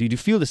don't know. Do you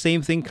feel the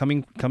same thing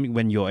coming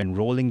when you're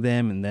enrolling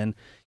them, and then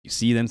you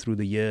see them through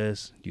the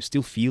years? Do you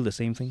still feel the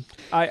same thing?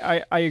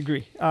 I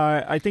agree.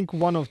 I think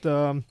one of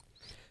the,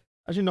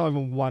 actually not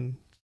even one,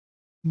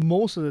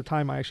 most of the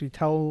time I actually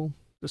tell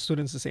the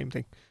students the same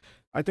thing.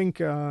 I think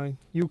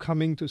you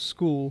coming to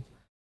school,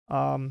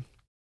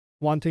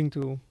 wanting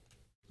to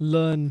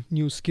learn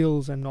new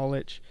skills and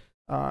knowledge,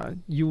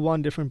 you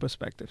want different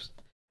perspectives,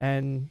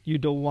 and you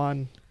don't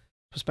want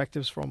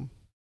perspectives from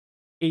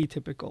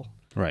atypical,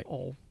 right,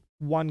 or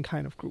one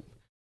kind of group.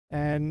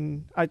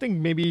 And I think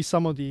maybe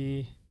some of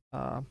the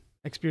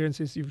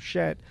experiences you've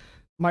shared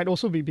might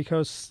also be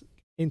because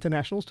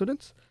international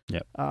students,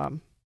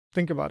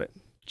 think about it,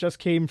 just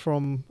came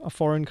from a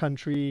foreign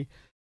country,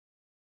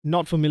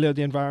 not familiar with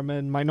the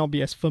environment, might not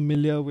be as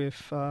familiar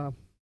with the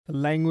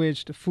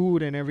language, the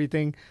food, and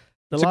everything.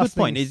 It's a good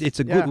point. It's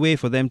a good way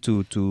for them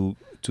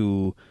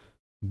to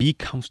be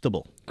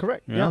comfortable.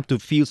 Correct. You know, to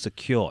feel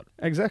secured.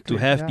 Exactly.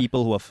 To have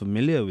people who are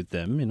familiar with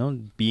them, you know,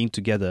 being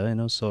together, you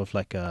know, sort of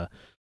like a...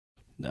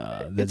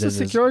 it's a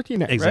security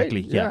net,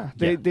 exactly, right?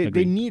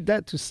 They need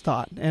that to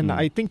start. And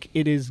I think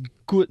it is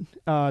good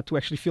to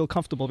actually feel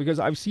comfortable, because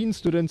I've seen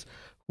students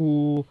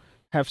who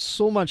have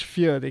so much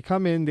fear. They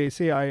come in, they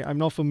say, I'm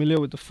not familiar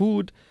with the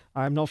food,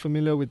 I'm not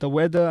familiar with the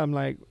weather. I'm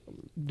like,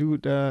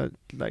 dude,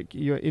 like,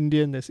 you're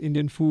Indian, there's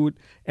Indian food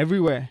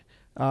everywhere.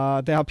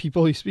 There are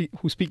people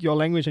who speak your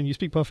language, and you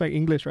speak perfect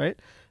English, right?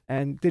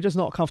 And they're just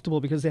not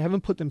comfortable because they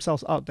haven't put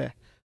themselves out there.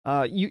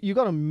 You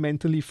got to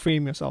mentally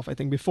frame yourself, I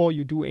think, before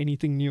you do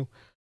anything new.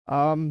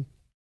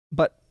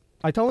 But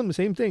I tell them the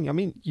same thing. I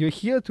mean, you're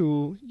here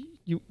to,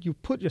 you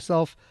put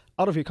yourself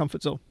out of your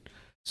comfort zone.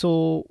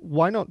 So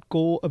why not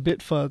go a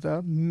bit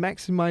further,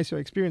 maximize your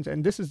experience?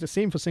 And this is the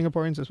same for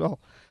Singaporeans as well.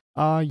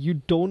 You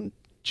don't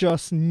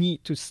just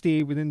need to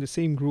stay within the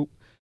same group.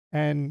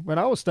 And when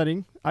I was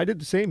studying, I did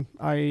the same.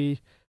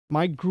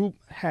 My group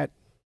had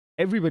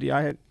everybody.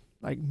 I had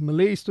like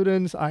Malay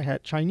students, I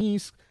had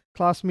Chinese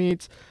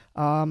classmates.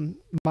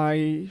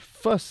 My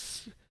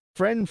first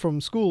friend from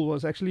school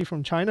was actually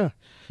from China.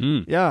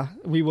 Yeah,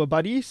 we were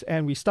buddies,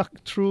 and we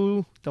stuck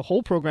through the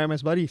whole program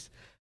as buddies.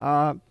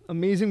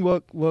 Amazing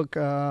work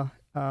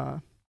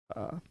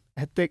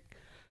ethic.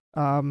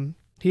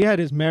 He had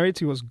his merits.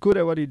 He was good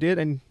at what he did,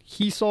 and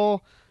he saw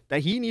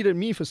that he needed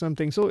me for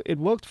something, so it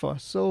worked for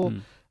us. So,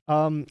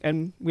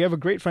 and we have a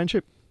great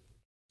friendship,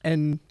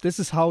 and this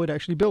is how it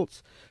actually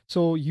builds.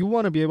 So you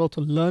want to be able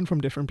to learn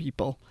from different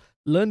people,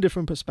 learn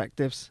different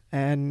perspectives,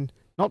 and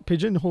not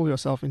pigeonhole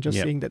yourself in just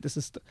saying that this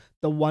is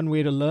the one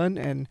way to learn.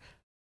 And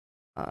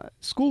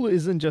school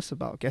isn't just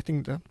about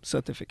getting the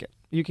certificate.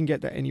 You can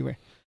get that anywhere.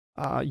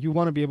 You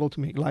want to be able to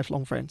make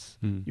lifelong friends.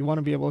 You want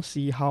to be able to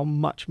see how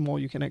much more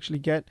you can actually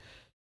get,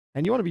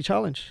 and you want to be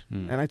challenged.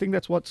 And I think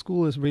that's what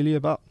school is really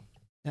about.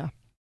 Yeah.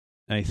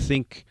 I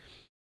think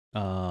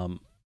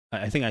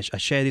I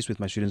share this with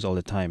my students all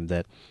the time,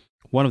 that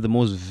one of the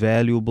most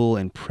valuable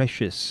and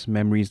precious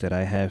memories that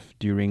I have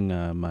during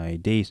my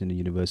days in the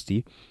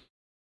university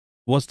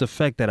was the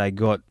fact that I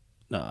got,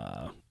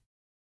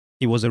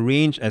 it was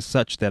arranged as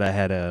such that I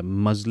had a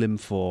Muslim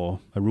for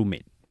a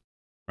roommate,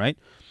 right?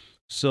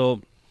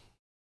 So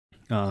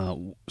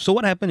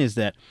what happened is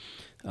that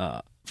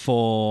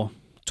for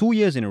 2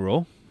 years in a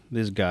row,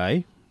 this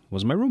guy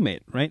was my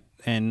roommate, right?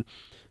 And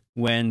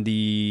when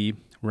the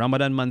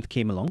Ramadan month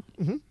came along,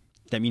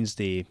 that means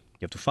you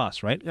have to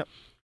fast, right? Yep.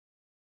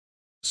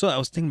 So I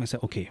was thinking to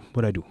myself, okay,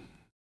 what do I do?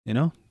 You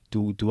know,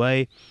 do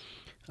I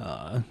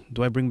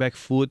bring back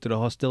food to the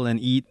hostel and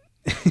eat?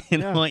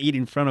 Eat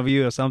in front of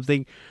you or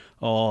something?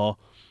 Or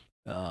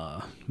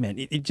man,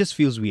 it just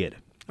feels weird.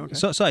 Okay.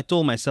 So I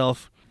told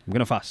myself, I'm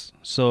gonna fast.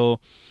 So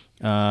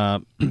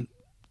at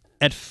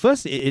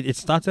first it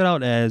started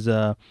out as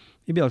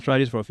maybe I'll try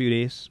this for a few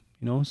days,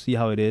 you know, see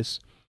how it is.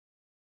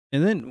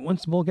 And then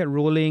once the ball get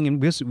rolling, and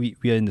because we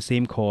are in the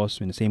same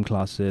course, in the same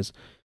classes,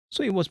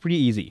 so it was pretty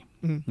easy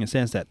in the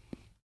sense that.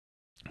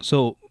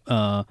 So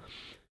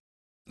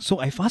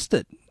I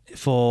fasted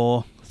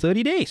for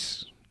 30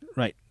 days,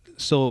 right?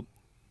 So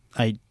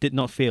I did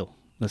not fail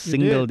a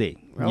single day.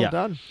 Well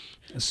done.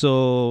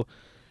 So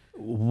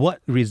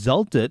what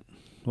resulted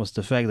was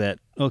the fact that,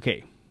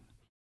 okay,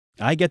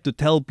 I get to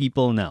tell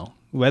people now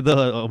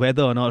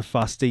whether or not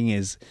fasting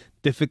is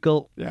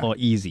difficult or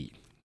easy.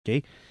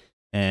 Okay.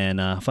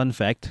 And fun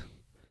fact,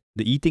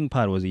 the eating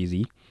part was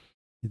easy.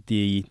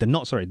 The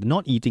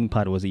not eating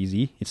part was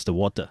easy. It's the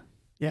water.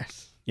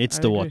 Yes. It's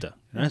the water.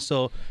 Yeah.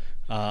 So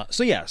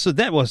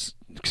that was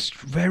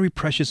very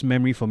precious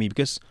memory for me,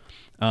 because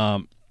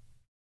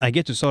I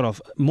get to sort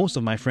of, most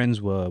of my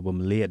friends were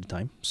Malay at the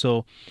time,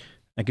 so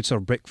I could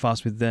sort of break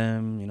fast with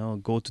them, you know,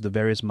 go to the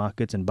various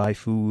markets and buy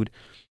food.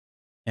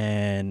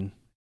 And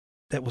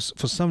that was,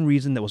 for some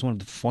reason, that was one of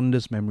the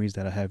fondest memories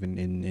that I have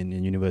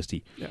in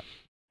university. Yeah.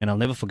 And I'll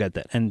never forget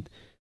that. And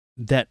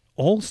that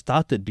all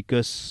started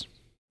because,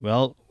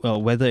 well,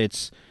 whether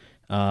it's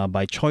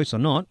by choice or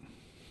not,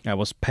 I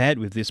was paired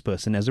with this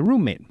person as a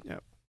roommate. Yeah.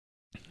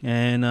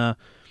 And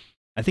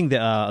I think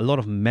there are a lot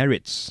of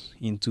merits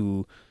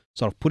into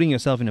sort of putting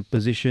yourself in a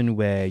position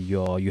where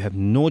you have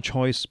no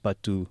choice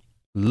but to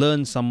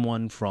learn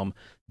someone from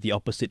the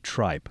opposite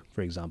tribe,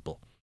 for example.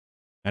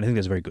 And I think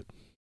that's very good.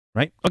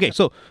 Right? Okay,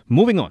 so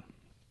moving on.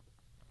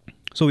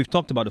 So we've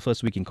talked about the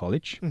first week in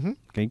college.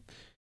 Okay.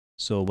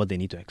 So what they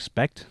need to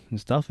expect and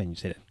stuff. And you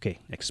said, okay,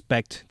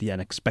 expect the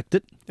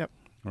unexpected. Yep.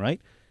 All right.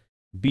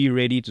 Be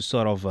ready to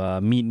sort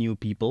of meet new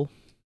people,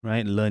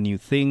 right? Learn new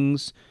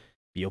things.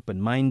 Be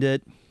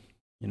open-minded,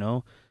 you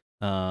know.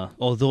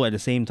 Although at the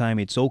same time,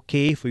 it's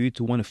okay for you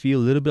to want to feel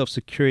a little bit of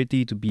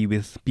security to be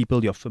with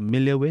people you're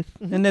familiar with.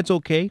 And that's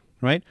okay,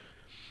 right?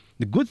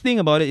 The good thing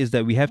about it is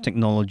that we have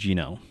technology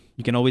now.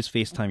 You can always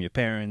FaceTime your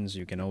parents.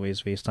 You can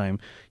always FaceTime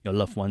your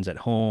loved ones at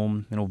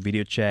home, you know,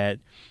 video chat,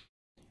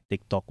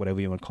 TikTok, whatever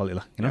you want to call it,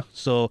 you know. Yeah.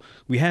 So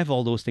we have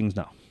all those things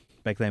now.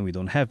 Back then, we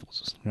don't have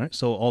those, right?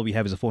 So all we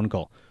have is a phone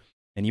call.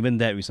 And even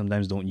that, we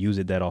sometimes don't use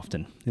it that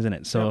often, isn't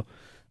it? So,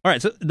 all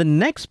right. So the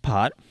next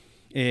part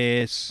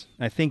is,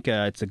 I think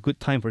it's a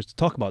good time for us to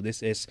talk about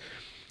this, is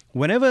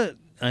whenever,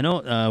 I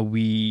know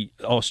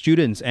our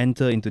students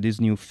enter into this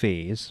new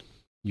phase,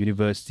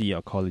 university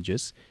or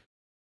colleges,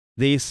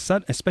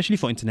 especially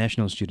for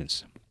international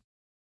students,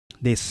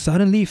 they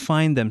suddenly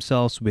find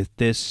themselves with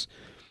this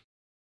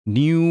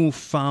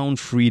newfound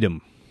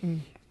freedom,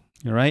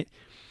 right?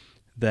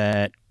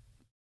 That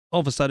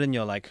all of a sudden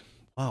you're like,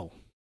 wow,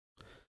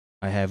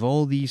 I have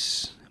all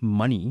these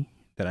money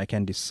that I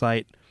can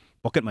decide,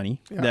 pocket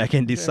money, that I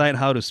can decide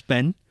how to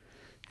spend,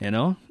 you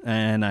know,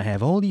 and I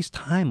have all these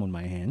time on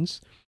my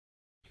hands,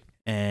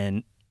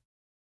 and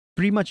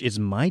pretty much it's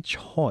my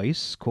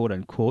choice, quote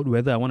unquote,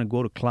 whether I want to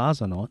go to class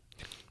or not.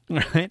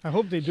 Right? I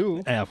hope they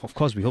do. Of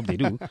course, we hope they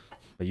do.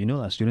 But you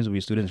know, our students will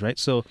be students, right?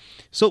 So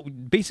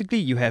basically,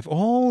 you have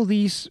all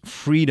these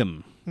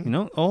freedom, you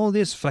know, all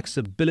this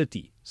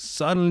flexibility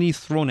suddenly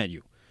thrown at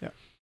you. Yeah.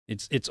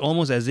 It's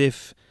almost as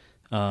if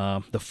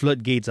the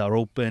floodgates are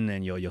open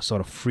and you're sort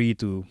of free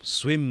to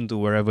swim to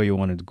wherever you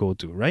wanted to go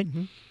to, right?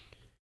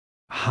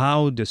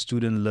 How does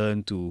student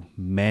learn to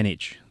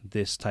manage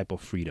this type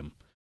of freedom?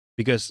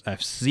 Because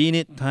I've seen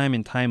it time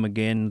and time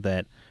again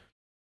that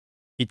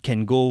it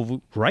can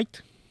go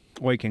right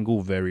or it can go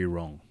very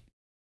wrong,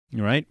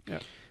 right? Yeah.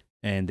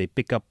 And they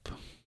pick up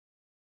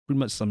pretty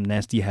much some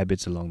nasty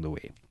habits along the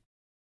way.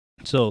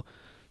 So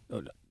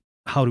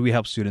how do we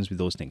help students with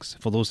those things,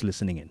 for those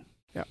listening in?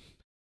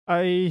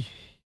 Yeah.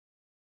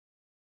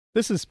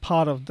 This is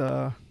part of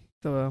the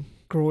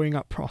growing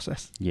up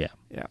process. Yeah.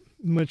 Yeah.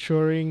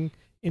 Maturing,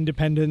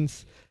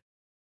 independence.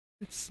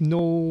 It's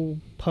no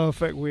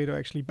perfect way to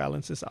actually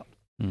balance this out.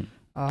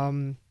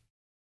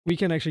 We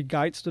can actually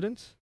guide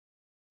students.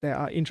 There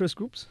are interest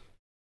groups.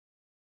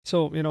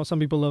 So, you know, some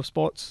people love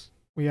sports.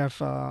 We have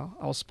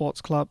our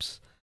sports clubs.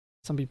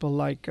 Some people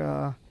like,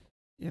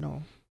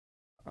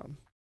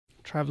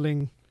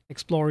 traveling,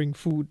 exploring,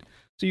 food.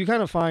 So you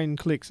kind of find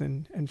cliques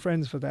and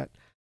friends for that.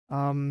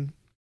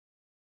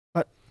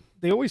 But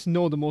they always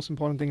know the most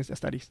important thing is their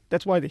studies.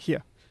 That's why they're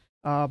here.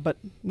 But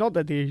not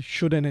that they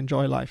shouldn't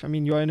enjoy life. I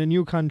mean, you're in a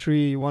new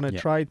country. You want to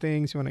try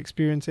things. You want to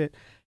experience it.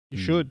 You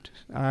should.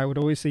 I would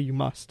always say you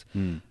must.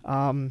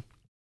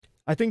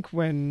 I think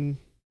when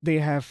they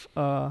have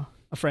a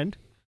friend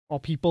or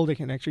people they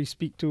can actually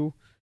speak to,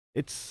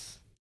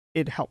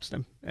 it helps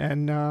them.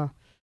 And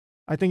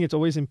I think it's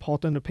always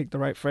important to pick the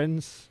right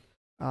friends.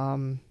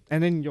 And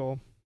then your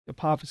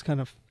path is kind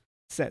of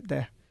set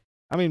there.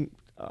 I mean,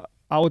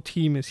 our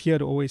team is here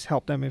to always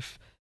help them. If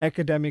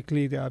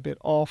academically they're a bit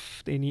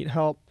off, they need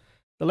help,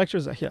 the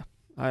lecturers are here.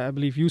 I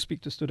believe you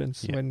speak to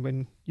students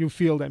when you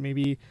feel that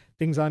maybe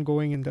things aren't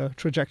going in the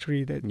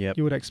trajectory that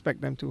you would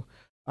expect them to.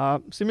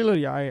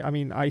 Similarly,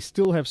 I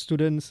still have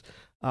students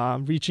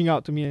reaching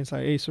out to me and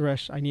say, hey,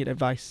 Suresh, I need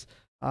advice.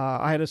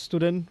 I had a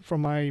student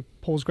from my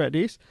postgrad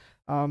days.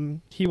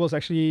 He was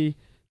actually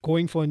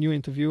going for a new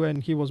interview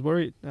and he was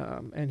worried.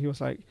 And he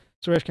was like,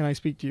 Suresh, can I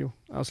speak to you?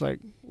 I was like,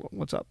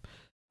 what's up?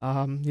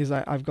 He's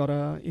like, I've got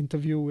an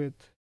interview with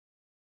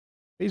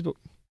Facebook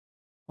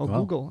or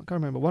Google. I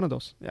can't remember. One of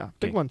those. Yeah,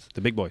 big ones.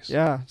 The big boys.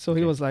 Yeah. So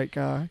he was like,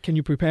 can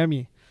you prepare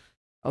me?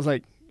 I was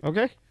like,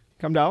 okay,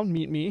 come down,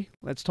 meet me,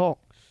 let's talk.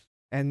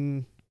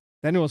 And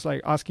then it was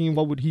like asking him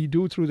what would he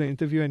do through the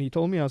interview. And he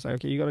told me, I was like,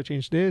 okay, you got to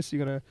change this. You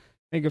got to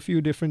make a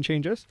few different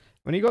changes.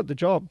 When he got the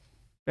job,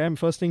 bam,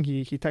 first thing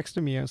he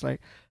texted me. I was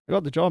like, I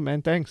got the job,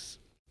 man. Thanks.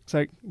 It's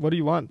like, what do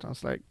you want? I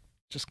was like,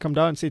 just come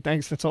down and say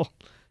thanks. That's all.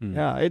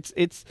 Yeah,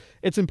 it's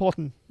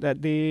important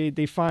that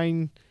they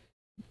find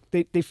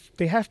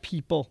they have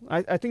people.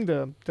 I think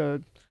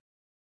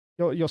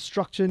your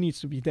structure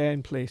needs to be there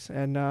in place,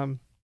 and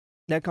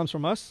that comes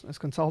from us as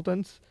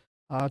consultants.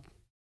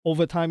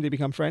 Over time, they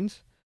become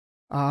friends.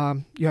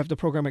 You have the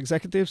program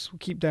executives who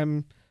keep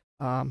them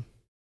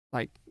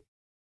like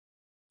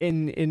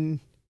in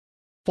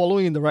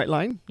following in the right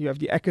line. You have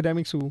the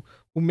academics who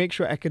make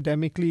sure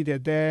academically they're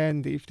there,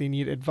 and if they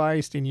need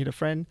advice, they need a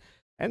friend,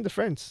 and the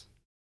friends.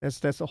 That's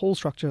the whole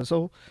structure.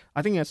 So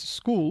I think as a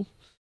school,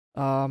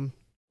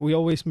 we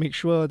always make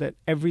sure that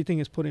everything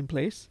is put in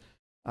place.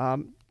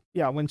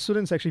 When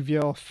students actually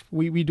veer off,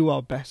 we do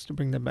our best to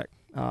bring them back.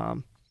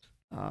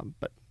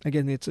 But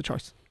again, it's a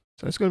choice,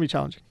 so it's going to be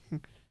challenging.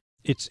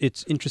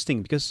 It's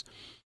interesting because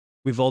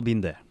we've all been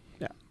there.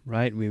 Yeah.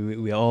 Right.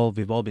 We've all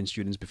been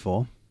students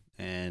before,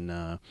 and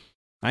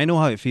I know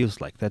how it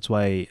feels like. That's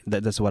why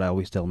that's what I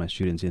always tell my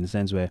students, in the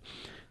sense where,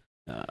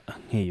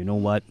 hey, you know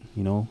what,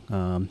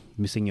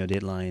 missing your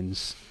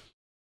deadlines,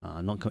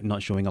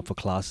 not showing up for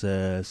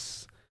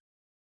classes,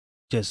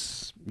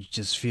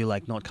 just feel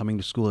like not coming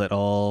to school at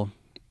all.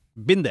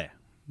 Been there,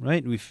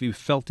 right? We've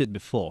felt it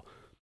before,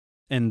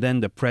 and then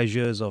the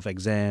pressures of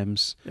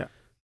exams,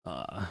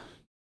 the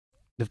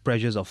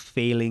pressures of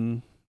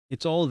failing,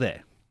 it's all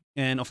there.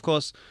 And of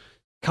course,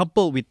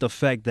 coupled with the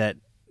fact that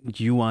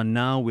you are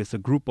now with a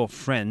group of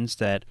friends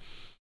that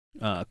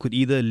could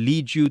either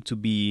lead you to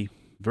be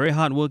very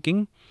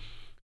hardworking,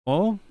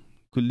 or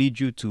could lead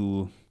you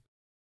to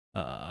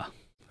a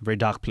very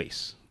dark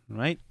place,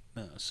 right?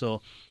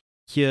 So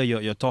here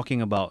you're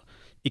talking about,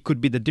 it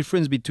could be the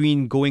difference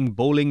between going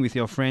bowling with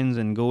your friends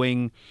and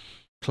going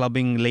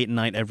clubbing late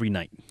night every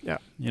night. Yeah.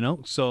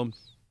 So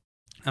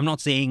I'm not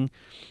saying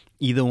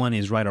either one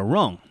is right or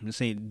wrong. I'm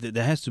saying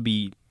there has to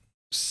be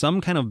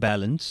some kind of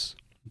balance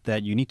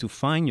that you need to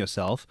find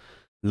yourself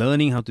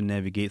learning how to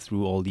navigate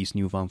through all these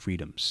newfound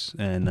freedoms.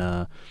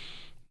 And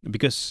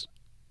because,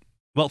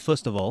 well,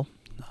 first of all,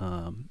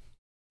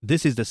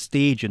 this is the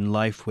stage in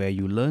life where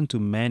you learn to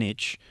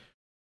manage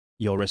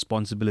your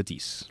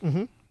responsibilities,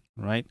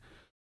 right?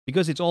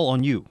 Because it's all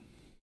on you.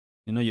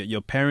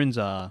 Your parents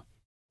are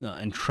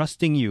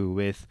entrusting you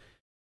with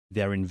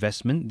their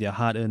investment, their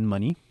hard-earned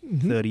money,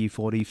 $30,000,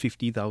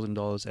 $40,000,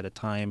 $50,000 at a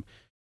time.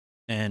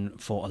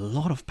 And for a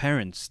lot of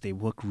parents, they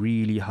work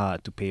really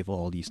hard to pay for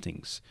all these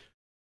things.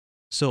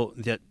 So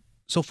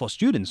for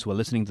students who are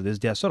listening to this,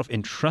 they are sort of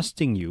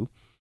entrusting you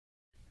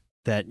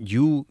that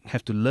you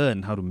have to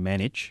learn how to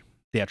manage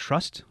their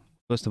trust,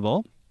 first of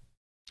all,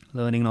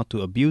 learning not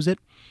to abuse it.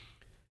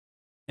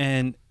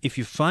 And if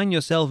you find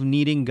yourself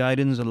needing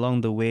guidance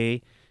along the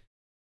way,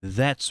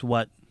 that's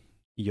what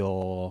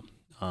your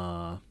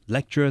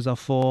lecturers are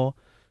for.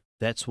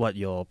 That's what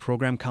your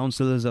program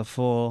counselors are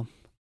for.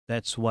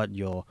 That's what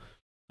your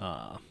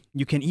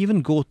you can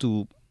even go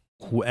to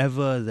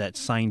whoever that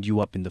signed you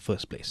up in the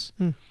first place.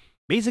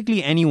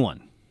 Basically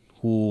anyone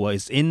who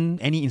is in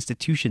any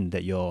institution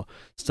that you're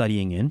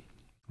studying in,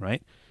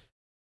 right,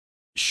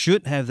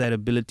 should have that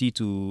ability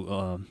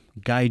to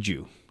guide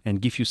you and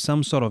give you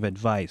some sort of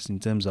advice in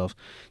terms of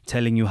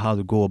telling you how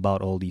to go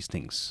about all these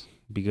things.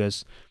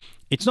 Because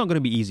it's not going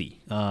to be easy.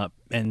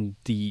 And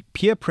the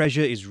peer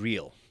pressure is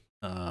real,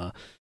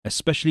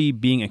 especially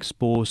being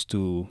exposed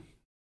to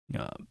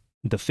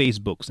the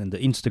Facebooks and the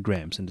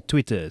Instagrams and the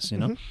Twitters,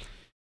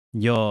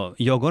 You're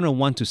going to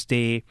want to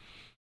stay,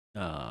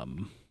 how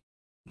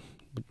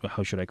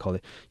should I call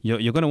it?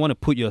 You're going to want to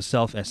put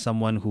yourself as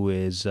someone who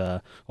is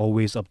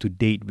always up to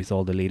date with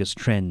all the latest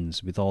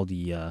trends, with all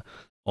the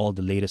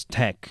latest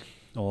tech,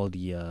 all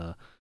the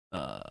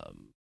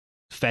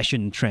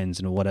fashion trends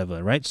and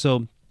whatever, right?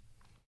 So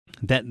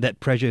that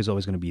pressure is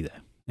always going to be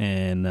there.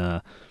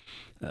 And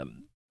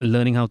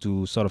learning how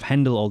to sort of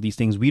handle all these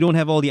things. We don't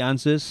have all the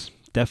answers,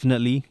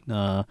 definitely.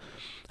 I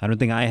don't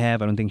think I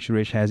have. I don't think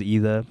Suresh has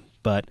either.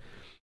 But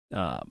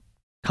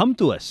come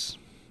to us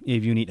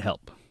if you need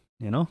help.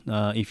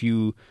 If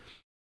you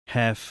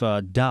have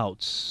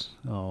doubts,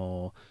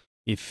 or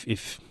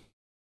if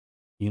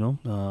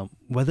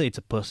whether it's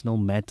a personal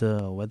matter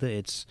or whether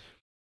it's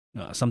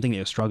something that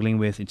you're struggling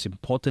with, it's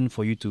important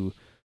for you to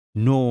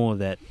know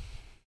that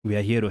we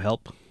are here to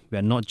help. We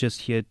are not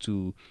just here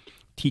to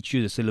teach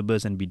you the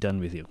syllabus and be done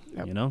with you.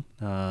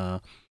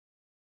 Yep.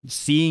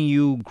 Seeing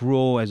you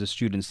grow as a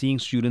student, seeing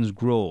students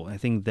grow, I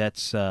think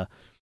that's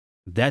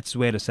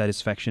where the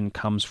satisfaction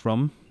comes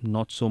from.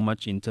 Not so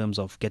much in terms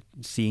of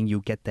seeing you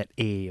get that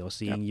A or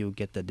seeing you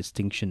get that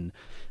distinction.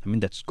 I mean,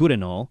 that's good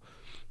and all,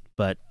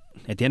 but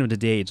at the end of the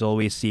day, it's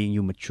always seeing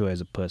you mature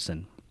as a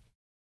person,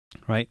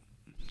 right?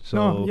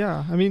 So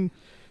I mean,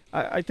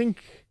 I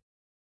think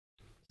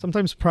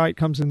sometimes pride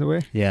comes in the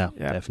way. Yeah,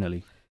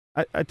 definitely.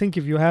 I think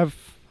if you have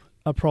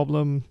a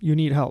problem, you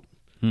need help.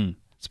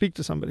 Speak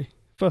to somebody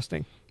first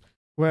thing.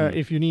 Where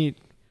if you need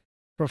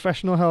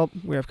professional help,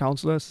 we have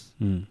counselors.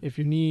 If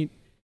you need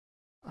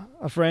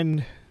a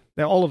friend,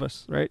 they're all of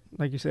us, right?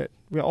 Like you said,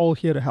 we're all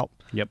here to help.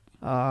 Yep.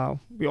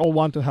 We all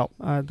want to help.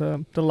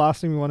 The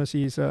last thing we want to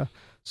see is a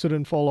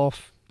student fall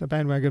off the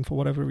bandwagon for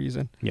whatever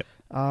reason. Yep.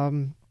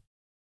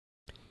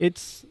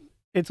 It's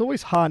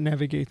always hard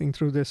navigating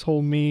through this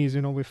whole maze,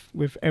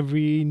 with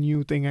every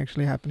new thing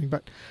actually happening.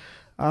 But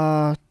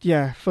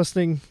first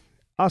thing,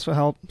 ask for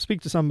help,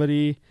 speak to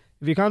somebody.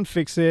 If you can't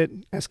fix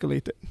it,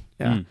 escalate it.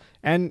 Yeah.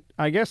 And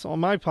I guess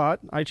on my part,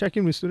 I check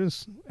in with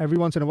students every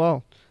once in a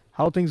while.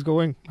 How are things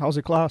going? How's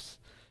the class?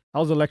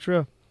 How's the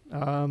lecturer?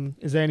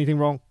 Is there anything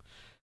wrong?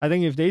 I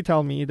think if they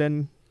tell me,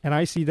 then and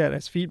I see that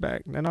as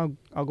feedback, then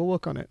I'll go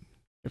work on it.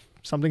 If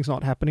something's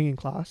not happening in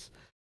class,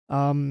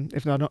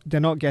 if they're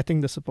not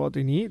getting the support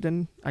they need,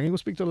 then I can go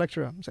speak to a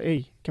lecturer and say,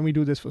 hey, can we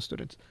do this for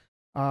students?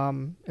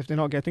 If they're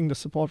not getting the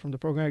support from the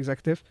program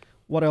executive,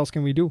 what else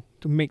can we do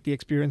to make the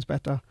experience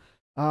better?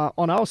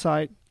 On our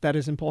side, that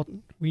is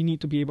important. We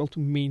need to be able to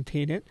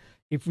maintain it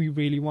if we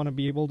really want to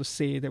be able to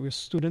say that we're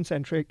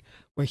student-centric,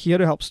 we're here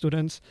to help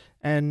students,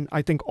 and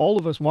I think all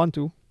of us want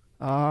to.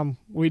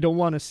 We don't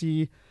want to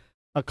see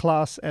a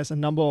class as a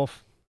number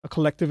of a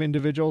collective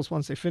individuals.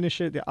 Once they finish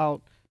it, they're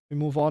out, we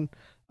move on.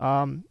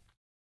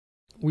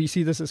 We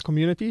see this as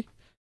community.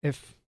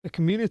 If the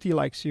community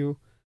likes you,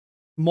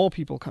 more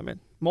people come in.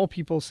 More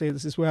people say,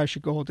 this is where I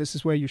should go, this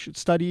is where you should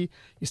study.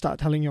 You start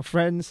telling your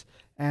friends,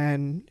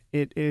 and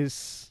it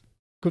is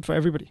good for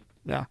everybody.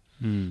 Yeah.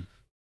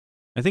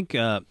 I think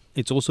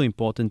it's also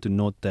important to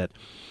note that,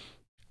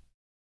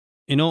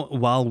 you know,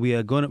 while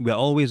we're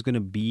always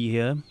gonna be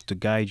here to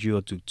guide you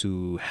or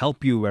to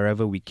help you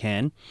wherever we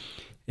can,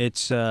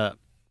 it's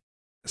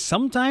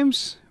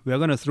sometimes we're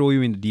gonna throw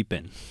you in the deep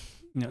end.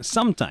 You know,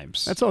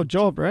 sometimes That's our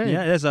job, right?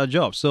 Yeah, that's our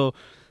job. So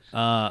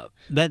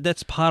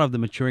that's part of the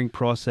maturing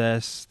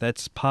process.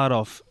 That's part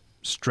of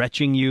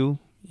stretching you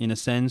in a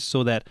sense,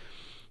 so that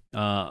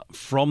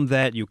from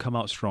that you come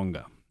out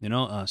stronger. You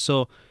know,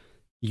 so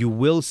you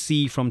will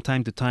see from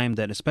time to time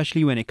that,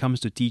 especially when it comes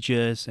to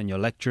teachers and your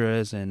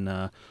lecturers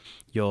and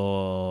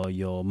your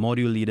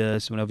module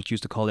leaders, whatever you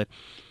choose to call it,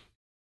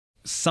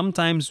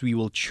 sometimes we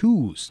will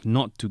choose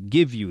not to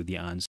give you the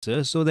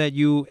answer so that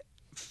you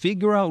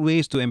figure out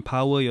ways to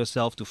empower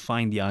yourself to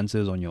find the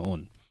answers on your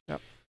own.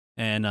 Yep.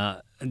 And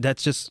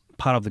that's just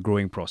part of the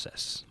growing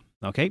process.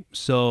 Okay,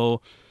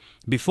 so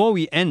before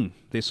we end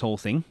this whole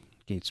thing,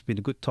 okay, it's been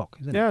a good talk,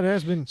 isn't it? Yeah, it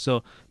has been.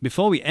 So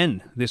before we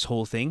end this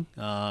whole thing,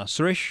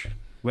 Suresh,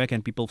 where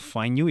can people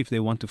find you if they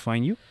want to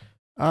find you?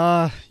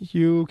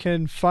 You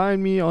can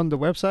find me on the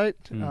website.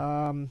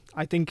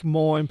 I think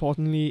more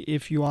importantly,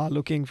 if you are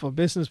looking for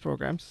business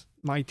programs,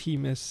 my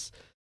team is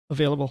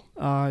available.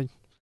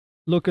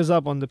 Look us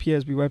up on the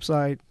PSB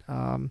website.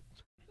 I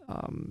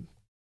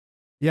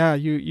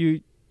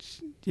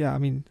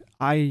mean,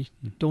 I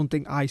don't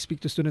think I speak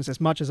to students as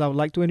much as I would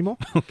like to anymore.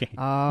 Okay.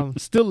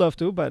 Still love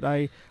to, but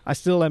I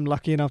still am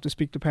lucky enough to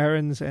speak to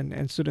parents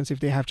and students if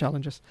they have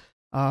challenges.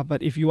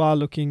 But if you are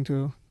looking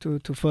to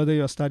further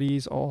your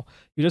studies, or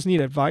you just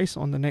need advice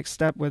on the next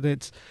step, whether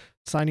it's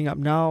signing up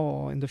now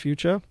or in the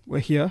future, we're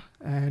here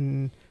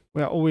and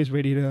we're always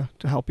ready to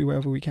help you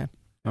wherever we can.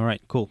 All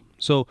right, cool.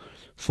 So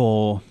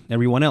for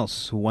everyone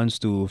else who wants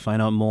to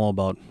find out more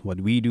about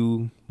what we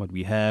do, what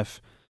we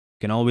have,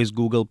 you can always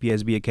Google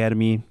PSB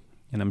Academy,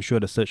 and I'm sure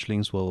the search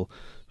links will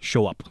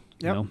show up.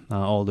 Yep. You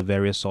know, all the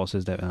various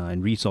sources that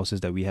and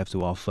resources that we have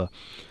to offer.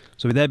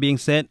 So with that being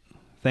said,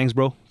 thanks,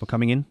 bro, for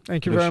coming in.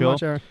 Thank you to the very show.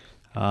 much, Aaron.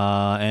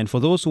 And for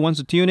those who want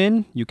to tune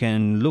in, you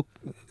can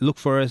look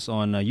for us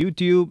on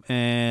YouTube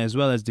as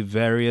well as the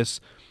various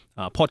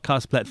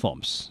podcast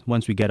platforms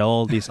once we get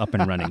all these up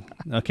and running.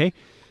 Okay?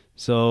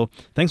 So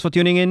thanks for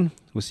tuning in.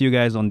 We'll see you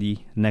guys on the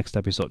next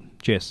episode.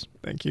 Cheers.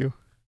 Thank you.